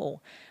 "I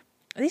know."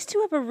 These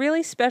two have a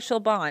really special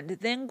bond.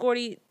 Then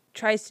Gordy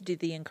tries to do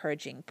the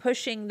encouraging,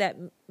 pushing that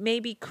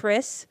maybe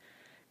Chris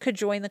could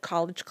join the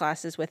college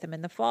classes with him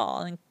in the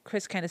fall. And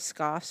Chris kind of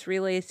scoffs,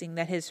 realizing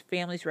that his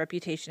family's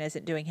reputation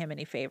isn't doing him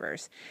any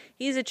favors.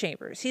 He's a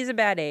Chambers. He's a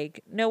bad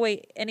egg. No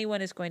way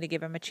anyone is going to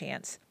give him a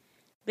chance.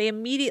 They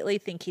immediately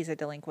think he's a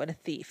delinquent, a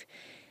thief.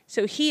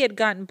 So he had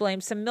gotten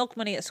blamed. Some milk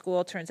money at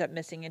school turns up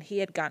missing, and he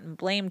had gotten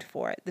blamed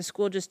for it. The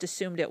school just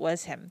assumed it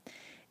was him.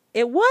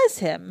 It was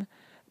him,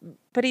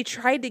 but he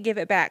tried to give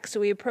it back.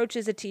 So he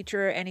approaches a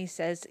teacher, and he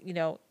says,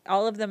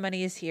 all of the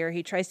money is here.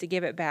 He tries to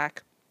give it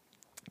back,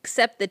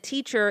 except the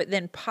teacher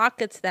then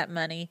pockets that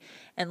money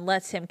and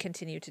lets him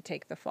continue to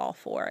take the fall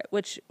for it,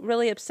 which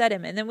really upset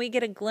him. And then we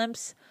get a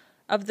glimpse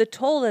of the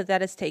toll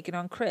that is taken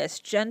on Chris.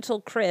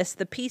 Gentle Chris,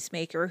 the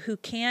peacemaker, who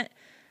can't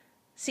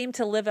seem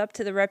to live up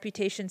to the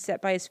reputation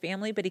set by his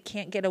family, but he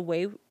can't get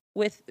away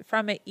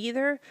from it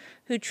either,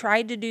 who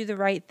tried to do the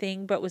right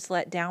thing but was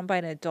let down by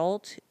an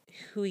adult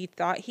who he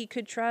thought he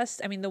could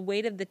trust. I mean, the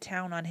weight of the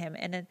town on him.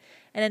 And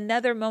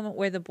another moment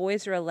where the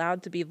boys are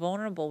allowed to be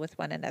vulnerable with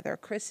one another.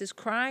 Chris is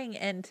crying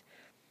and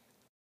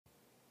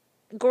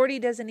Gordy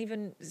doesn't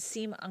even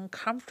seem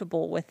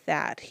uncomfortable with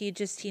that. He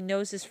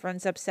knows his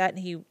friend's upset and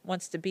he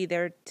wants to be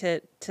there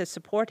to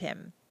support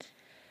him.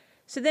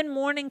 So then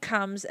morning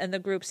comes and the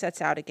group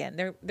sets out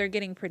again. They're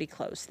getting pretty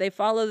close. They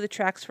follow the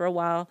tracks for a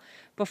while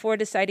before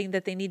deciding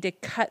that they need to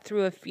cut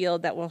through a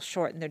field that will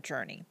shorten their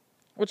journey,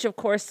 which of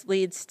course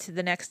leads to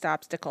the next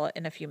obstacle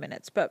in a few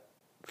minutes. But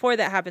before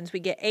that happens,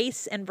 we get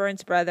Ace and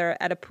Vern's brother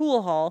at a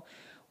pool hall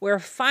where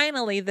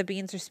finally the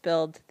beans are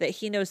spilled that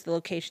he knows the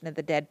location of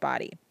the dead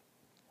body.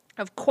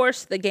 Of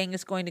course, the gang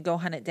is going to go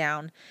hunt it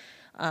down.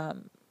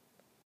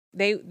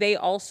 They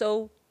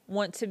also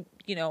want to,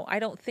 I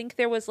don't think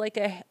there was like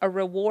a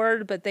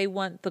reward, but they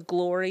want the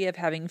glory of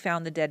having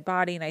found the dead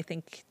body. And I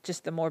think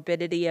just the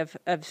morbidity of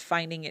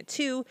finding it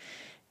too,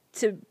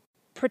 to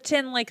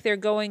pretend like they're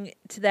going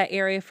to that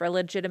area for a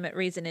legitimate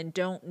reason and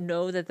don't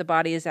know that the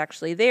body is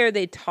actually there.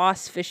 They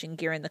toss fishing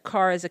gear in the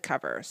car as a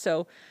cover.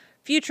 So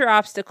future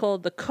obstacle,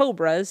 the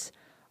Cobras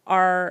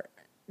are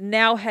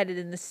now headed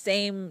in the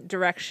same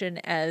direction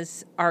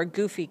as our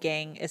Goofy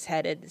gang is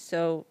headed.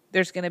 So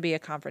there's going to be a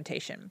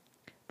confrontation.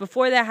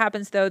 Before that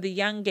happens, though, the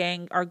young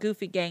gang, our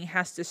Goofy gang,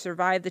 has to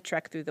survive the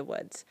trek through the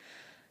woods.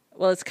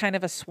 Well, it's kind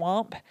of a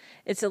swamp.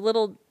 It's a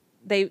little,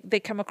 they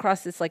come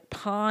across this like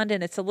pond,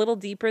 and it's a little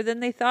deeper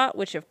than they thought,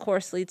 which of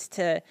course leads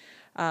to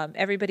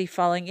everybody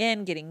falling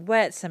in, getting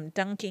wet, some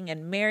dunking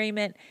and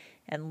merriment,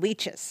 and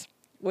leeches,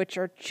 which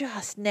are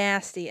just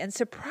nasty and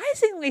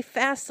surprisingly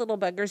fast little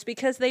buggers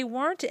because they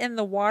weren't in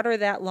the water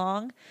that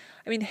long.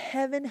 I mean,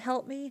 heaven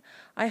help me.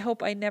 I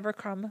hope I never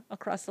come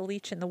across a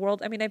leech in the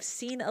world. I mean, I've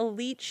seen a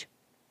leech.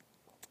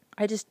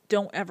 I just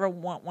don't ever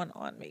want one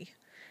on me.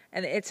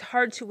 And it's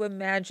hard to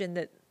imagine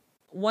that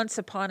once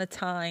upon a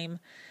time,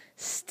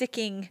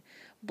 sticking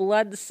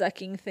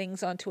blood-sucking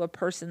things onto a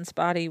person's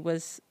body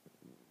was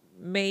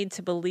made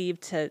to believe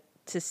to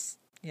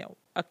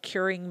a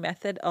curing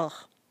method. Ugh.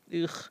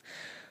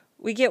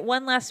 We get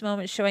one last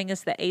moment showing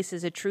us that Ace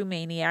is a true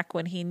maniac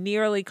when he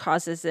nearly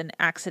causes an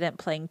accident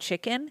playing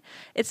chicken.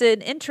 It's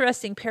an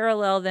interesting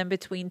parallel then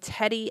between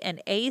Teddy and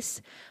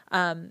Ace.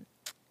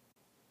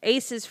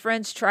 Ace's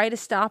friends try to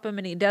stop him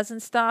and he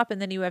doesn't stop.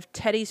 And then you have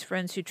Teddy's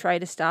friends who try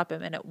to stop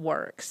him and it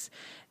works.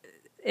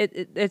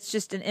 It's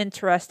just an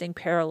interesting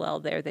parallel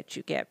there that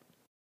you get.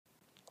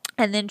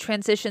 And then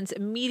transitions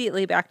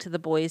immediately back to the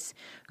boys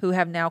who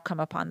have now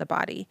come upon the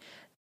body.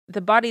 The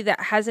body that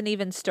hasn't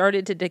even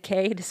started to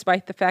decay,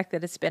 despite the fact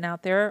that it's been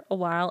out there a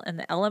while, and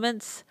the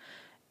elements.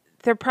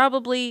 They're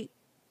probably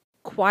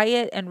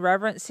quiet and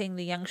reverencing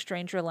the young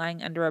stranger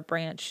lying under a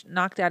branch,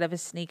 knocked out of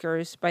his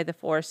sneakers by the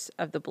force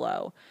of the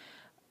blow.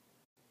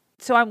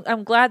 So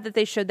I'm glad that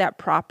they showed that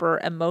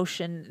proper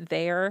emotion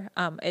there.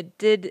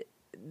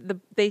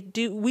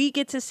 We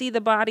get to see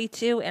the body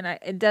too, and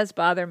it does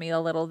bother me a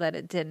little that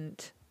it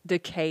didn't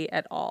decay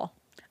at all.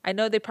 I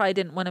know they probably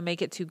didn't want to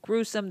make it too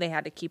gruesome. They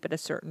had to keep it a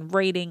certain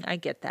rating. I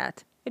get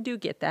that. I do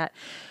get that.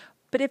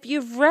 But if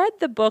you've read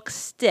the book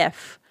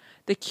Stiff,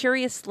 The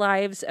Curious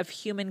Lives of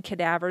Human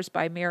Cadavers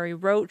by Mary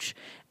Roach,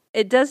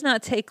 it does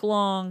not take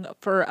long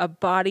for a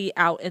body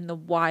out in the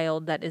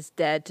wild that is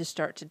dead to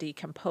start to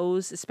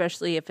decompose,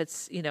 especially if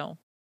it's,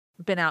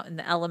 been out in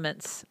the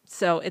elements.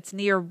 So it's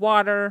near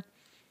water.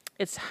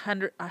 It's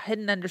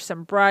hidden under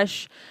some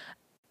brush.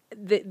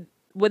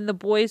 When the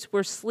boys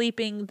were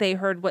sleeping, they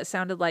heard what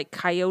sounded like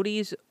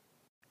coyotes.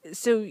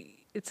 So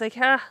it's like,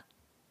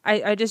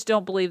 I just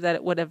don't believe that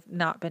it would have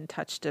not been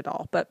touched at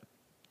all. But,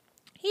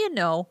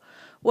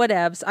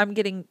 whatevs. I'm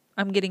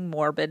getting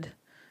morbid.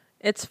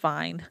 It's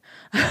fine.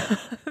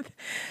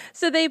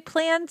 So they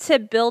plan to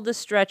build a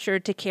stretcher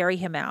to carry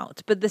him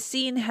out, but the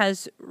scene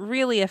has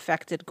really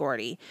affected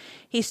Gordy.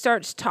 He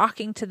starts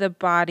talking to the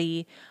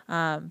body,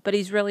 but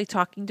he's really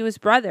talking to his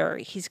brother.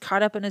 He's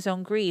caught up in his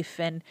own grief.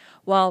 And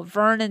while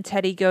Vern and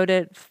Teddy go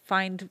to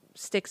find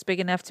sticks big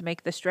enough to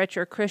make the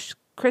stretcher, Chris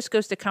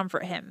goes to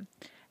comfort him.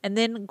 And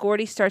then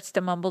Gordy starts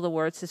to mumble the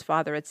words his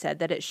father had said,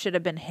 that it should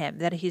have been him,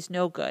 that he's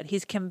no good.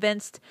 He's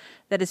convinced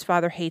that his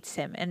father hates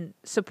him. And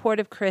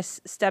supportive Chris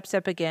steps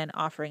up again,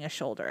 offering a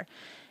shoulder.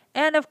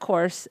 And of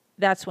course,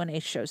 that's when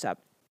Ace shows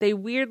up. They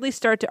weirdly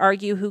start to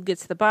argue who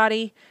gets the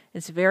body.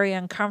 It's very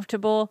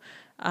uncomfortable,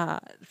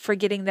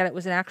 forgetting that it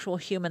was an actual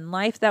human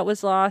life that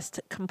was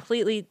lost,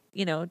 completely,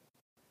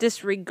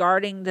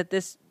 disregarding that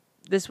this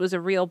was a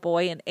real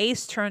boy. And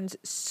Ace turns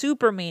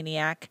super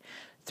maniac,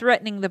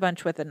 threatening the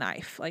bunch with a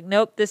knife. Like,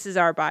 nope, this is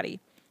our body.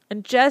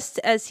 And just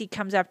as he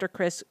comes after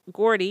Chris,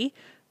 Gordy,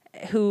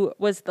 who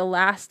was the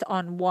last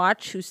on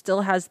watch, who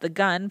still has the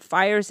gun,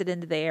 fires it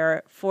into the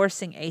air,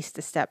 forcing Ace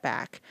to step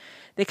back.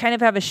 They kind of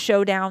have a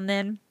showdown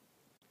then.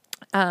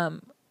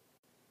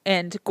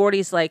 And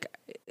Gordy's like,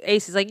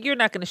 Ace is like, you're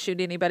not going to shoot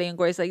anybody. And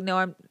Gordy's like,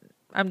 no,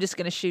 I'm just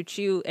going to shoot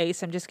you,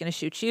 Ace. I'm just going to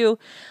shoot you.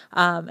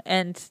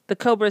 And the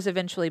Cobras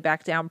eventually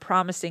back down,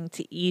 promising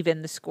to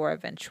even the score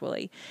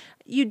eventually.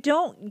 You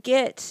don't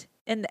get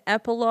in the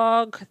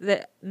epilogue,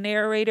 the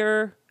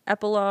narrator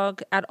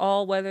epilogue at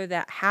all, whether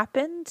that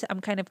happened. I'm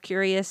kind of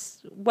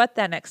curious what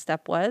that next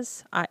step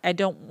was. I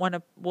don't want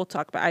to, we'll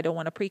talk about, I don't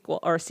want a prequel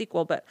or a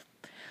sequel, but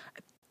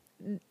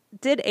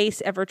did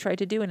Ace ever try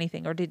to do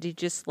anything, or did he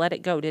just let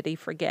it go? Did he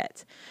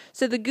forget?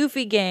 So the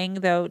Goofy gang,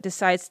 though,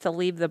 decides to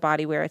leave the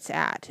body where it's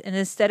at. And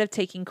instead of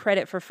taking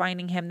credit for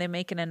finding him, they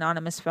make an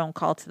anonymous phone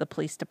call to the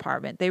police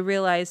department. They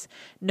realize,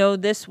 no,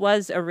 this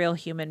was a real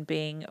human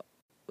being.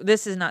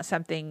 This is not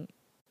something,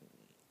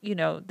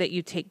 that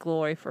you take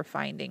glory for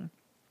finding.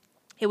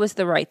 It was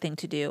the right thing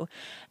to do.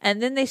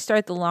 And then they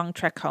start the long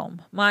trek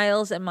home.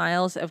 Miles and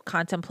miles of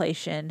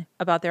contemplation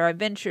about their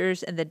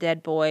adventures and the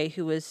dead boy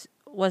who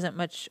wasn't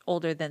much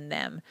older than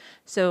them.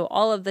 So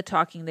all of the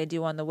talking they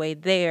do on the way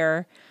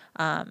there,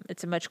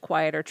 it's a much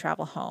quieter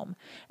travel home.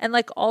 And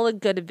like all the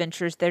good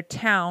adventures, their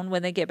town,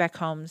 when they get back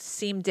home,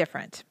 seem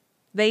different.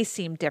 They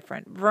seem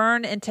different.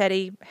 Vern and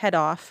Teddy head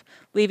off,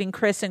 leaving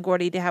Chris and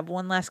Gordy to have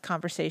one last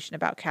conversation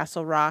about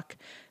Castle Rock,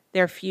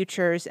 their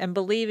futures, and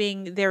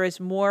believing there is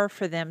more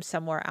for them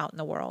somewhere out in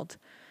the world.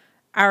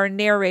 Our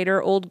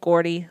narrator, Old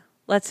Gordy,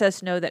 lets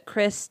us know that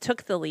Chris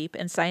took the leap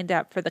and signed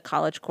up for the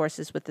college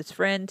courses with his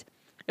friend.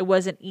 It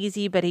wasn't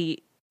easy, but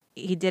he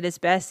did his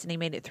best and he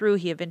made it through.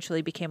 He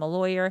eventually became a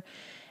lawyer.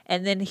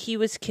 And then he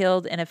was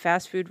killed in a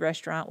fast food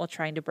restaurant while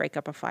trying to break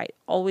up a fight.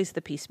 Always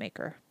the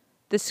peacemaker.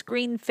 The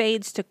screen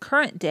fades to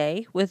current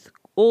day with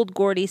Old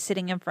Gordy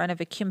sitting in front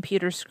of a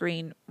computer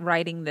screen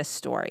writing this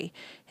story.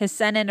 His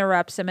son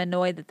interrupts him,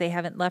 annoyed that they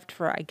haven't left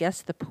for, I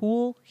guess, the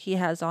pool. He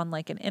has on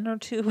like an inner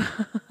tube.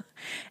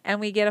 And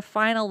we get a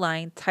final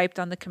line typed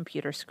on the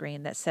computer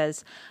screen that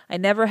says, I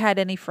never had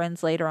any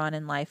friends later on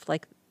in life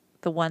like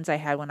the ones I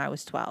had when I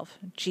was 12.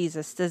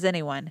 Jesus, does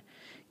anyone?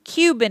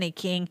 Cue Benny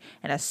King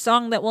and a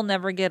song that will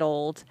never get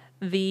old.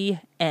 The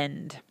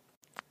end.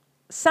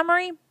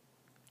 Summary.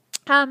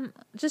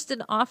 Just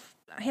an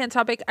offhand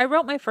topic. I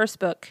wrote my first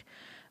book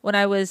when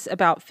I was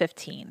about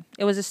 15.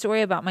 It was a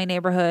story about my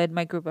neighborhood,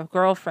 my group of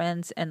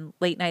girlfriends, and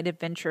late night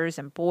adventures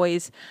and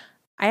boys.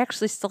 I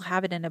actually still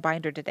have it in a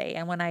binder today.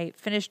 And when I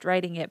finished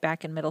writing it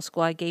back in middle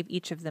school, I gave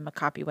each of them a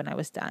copy when I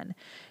was done.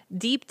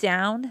 Deep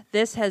down,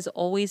 this has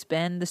always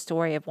been the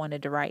story I've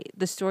wanted to write.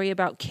 The story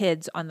about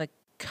kids on the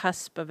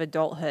cusp of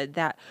adulthood,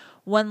 that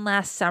one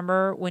last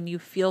summer when you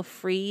feel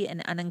free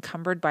and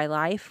unencumbered by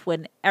life,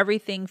 when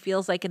everything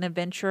feels like an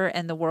adventure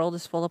and the world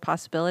is full of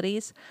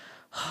possibilities.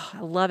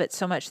 I love it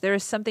so much. There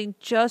is something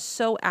just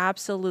so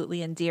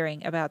absolutely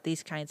endearing about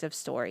these kinds of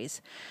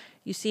stories.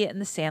 You see it in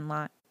The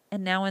Sandlot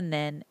and Now and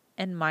Then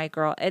and My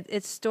Girl.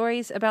 It's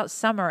stories about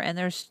summer, and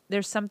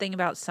there's something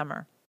about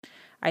summer.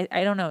 I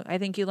don't know. I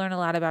think you learn a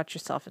lot about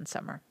yourself in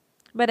summer.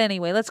 But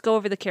anyway, let's go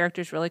over the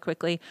characters really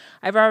quickly.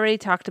 I've already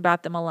talked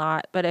about them a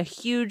lot, but a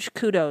huge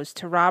kudos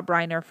to Rob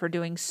Reiner for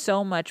doing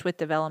so much with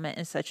development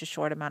in such a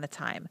short amount of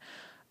time.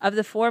 Of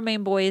the four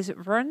main boys,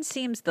 Vern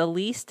seems the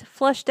least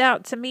fleshed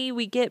out to me.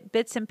 We get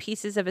bits and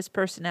pieces of his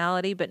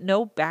personality, but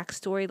no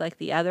backstory like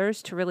the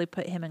others to really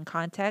put him in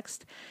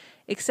context,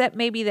 except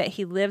maybe that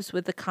he lives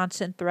with the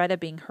constant threat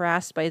of being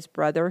harassed by his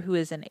brother, who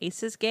is in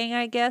Ace's gang,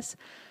 I guess.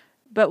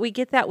 But we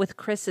get that with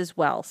Chris as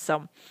well,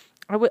 so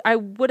I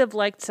would have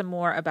liked some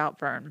more about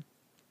Vern.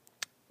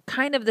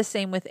 Kind of the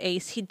same with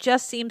Ace. He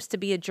just seems to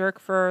be a jerk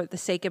for the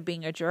sake of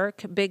being a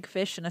jerk. Big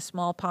fish in a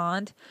small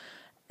pond.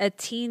 A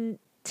teen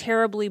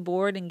terribly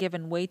bored and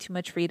given way too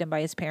much freedom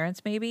by his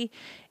parents, maybe.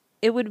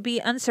 It would be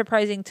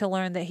unsurprising to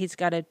learn that he's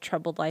got a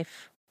troubled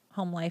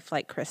home life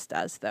like Chris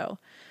does, though.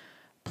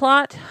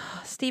 Plot,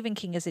 Stephen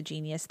King is a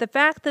genius. The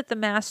fact that the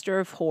master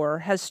of horror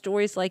has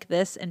stories like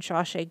this in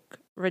Shawshank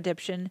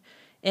Redemption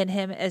in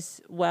him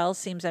as well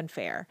seems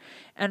unfair.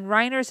 And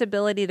Reiner's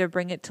ability to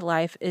bring it to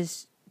life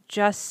is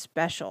just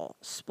special.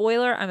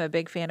 Spoiler, I'm a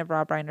big fan of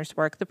Rob Reiner's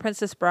work. The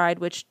Princess Bride,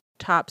 which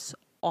tops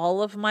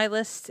all of my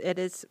lists. It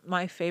is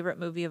my favorite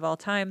movie of all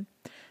time.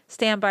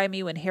 Stand By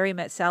Me, When Harry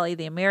Met Sally,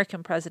 The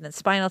American President,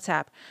 Spinal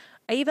Tap.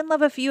 I even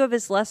love a few of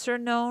his lesser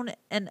known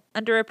and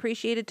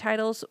underappreciated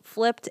titles,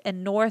 Flipped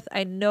and North.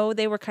 I know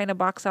they were kind of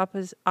box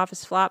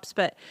office flops,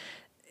 but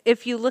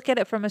if you look at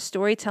it from a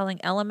storytelling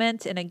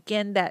element, and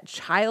again, that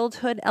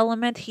childhood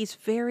element, he's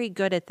very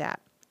good at that.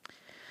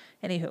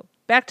 Anywho,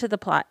 back to the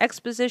plot.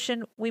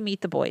 Exposition, we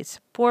meet the boys.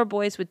 4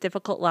 boys with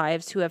difficult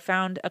lives who have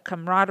found a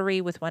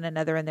camaraderie with one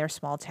another in their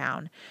small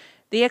town.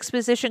 The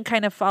exposition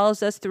kind of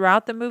follows us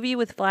throughout the movie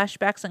with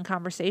flashbacks and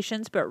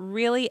conversations, but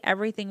really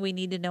everything we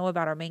need to know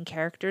about our main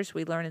characters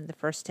we learn in the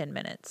first 10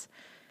 minutes.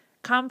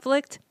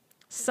 Conflict,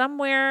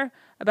 somewhere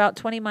about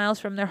 20 miles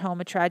from their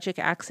home, a tragic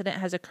accident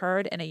has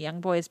occurred and a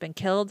young boy has been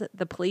killed.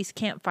 The police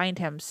can't find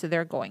him, so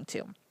they're going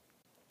to.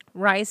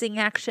 Rising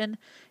action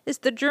is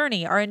the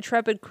journey. Our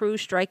intrepid crew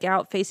strike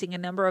out, facing a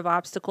number of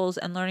obstacles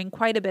and learning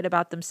quite a bit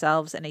about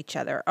themselves and each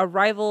other. A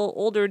rival,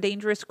 older,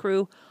 dangerous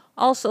crew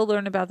also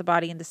learn about the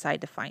body and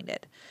decide to find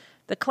it.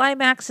 The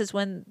climax is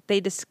when they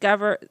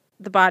discover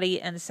the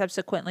body and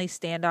subsequently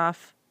stand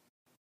off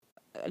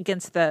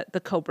against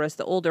the Cobras,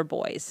 the older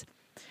boys,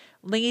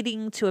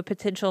 leading to a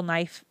potential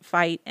knife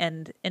fight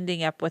and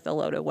ending up with a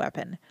loaded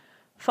weapon.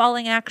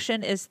 Falling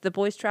action is the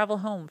boys travel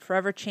home,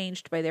 forever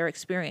changed by their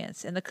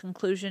experience, and the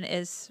conclusion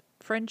is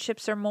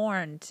friendships are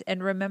mourned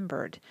and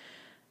remembered.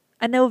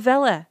 A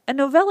novella,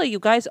 you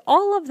guys,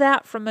 all of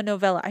that from a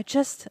novella.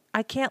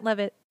 I can't love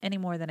it any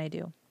more than I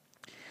do.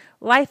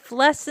 Life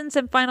lessons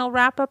and final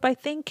wrap up, I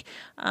think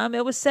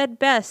it was said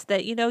best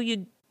that,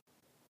 you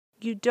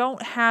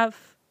don't have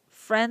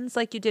friends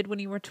like you did when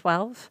you were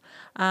 12.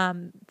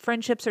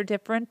 Friendships are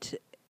different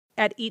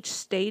at each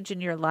stage in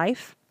your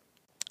life,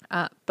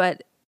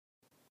 but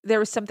there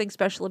was something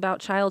special about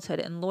childhood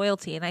and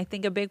loyalty. And I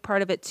think a big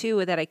part of it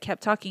too that I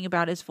kept talking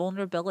about is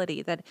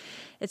vulnerability, that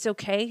it's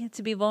okay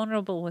to be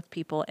vulnerable with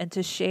people and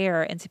to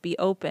share and to be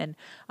open.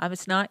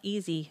 It's not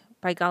easy.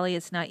 By golly,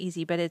 it's not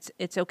easy, but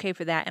it's okay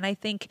for that. And I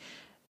think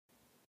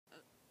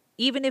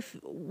even if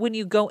when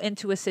you go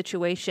into a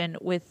situation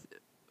with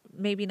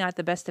maybe not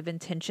the best of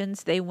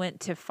intentions, they went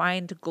to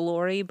find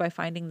glory by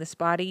finding this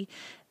body,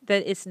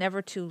 that it's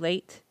never too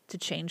late to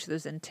change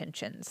those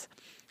intentions.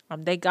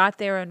 They got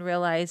there and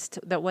realized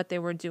that what they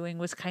were doing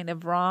was kind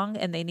of wrong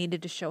and they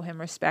needed to show him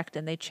respect,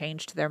 and they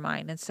changed their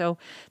mind. And so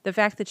the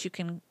fact that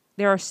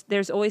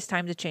there's always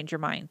time to change your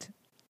mind,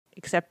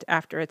 except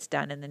after it's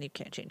done and then you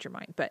can't change your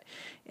mind. But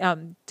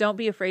don't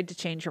be afraid to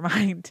change your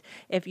mind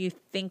if you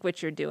think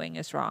what you're doing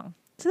is wrong.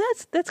 So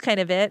that's kind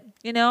of it,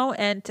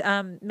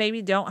 and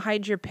maybe don't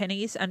hide your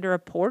pennies under a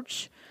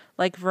porch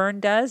like Vern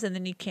does and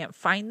then you can't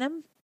find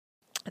them.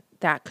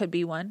 That could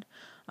be one.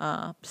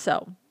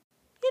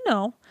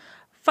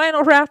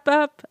 Final wrap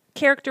up,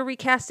 character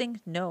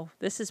recasting. No,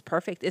 this is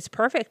perfect. It's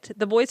perfect.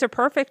 The boys are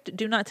perfect.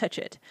 Do not touch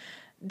it.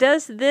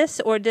 Does this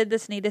or did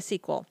this need a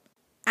sequel?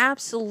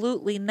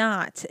 Absolutely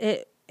not.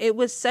 It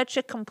was such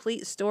a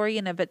complete story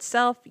in of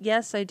itself.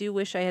 Yes, I do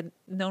wish I had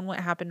known what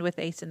happened with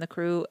Ace and the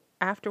crew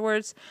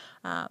afterwards.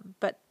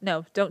 But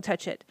no, don't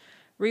touch it.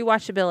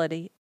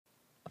 Rewatchability.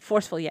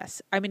 Forceful,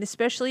 yes. I mean,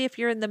 especially if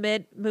you're in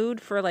the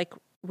mood for like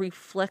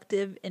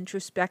reflective,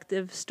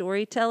 introspective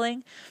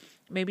storytelling.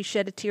 Maybe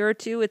shed a tear or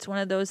two. It's one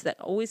of those that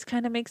always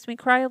kind of makes me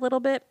cry a little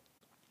bit.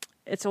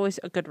 It's always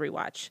a good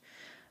rewatch.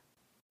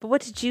 But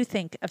what did you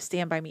think of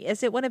Stand By Me?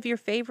 Is it one of your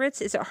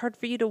favorites? Is it hard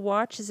for you to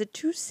watch? Is it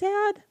too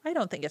sad? I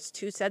don't think it's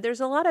too sad. There's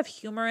a lot of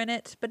humor in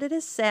it, but it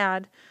is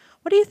sad.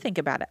 What do you think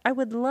about it? I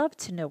would love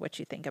to know what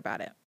you think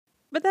about it.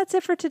 But that's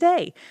it for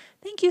today.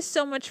 Thank you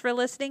so much for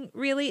listening.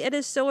 Really, it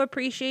is so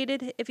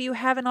appreciated. If you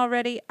haven't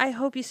already, I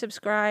hope you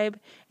subscribe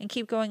and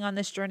keep going on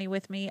this journey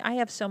with me. I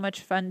have so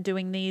much fun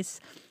doing these.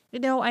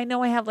 I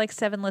know I have like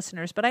 7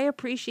 listeners, but I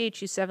appreciate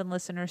you 7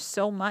 listeners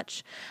so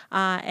much.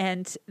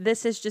 And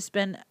this has just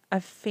been a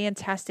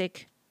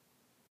fantastic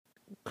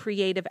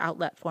creative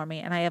outlet for me,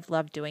 and I have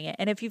loved doing it.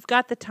 And if you've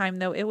got the time,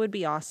 though, it would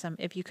be awesome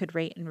if you could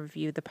rate and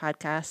review the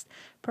podcast,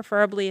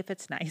 preferably if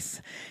it's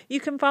nice. You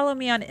can follow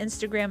me on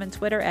Instagram and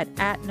Twitter at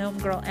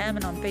GnomeGirlM,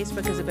 and on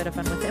Facebook as A Bit of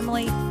Fun with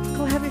Emily.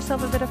 Go have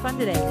yourself a bit of fun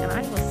today, and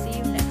I will see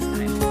you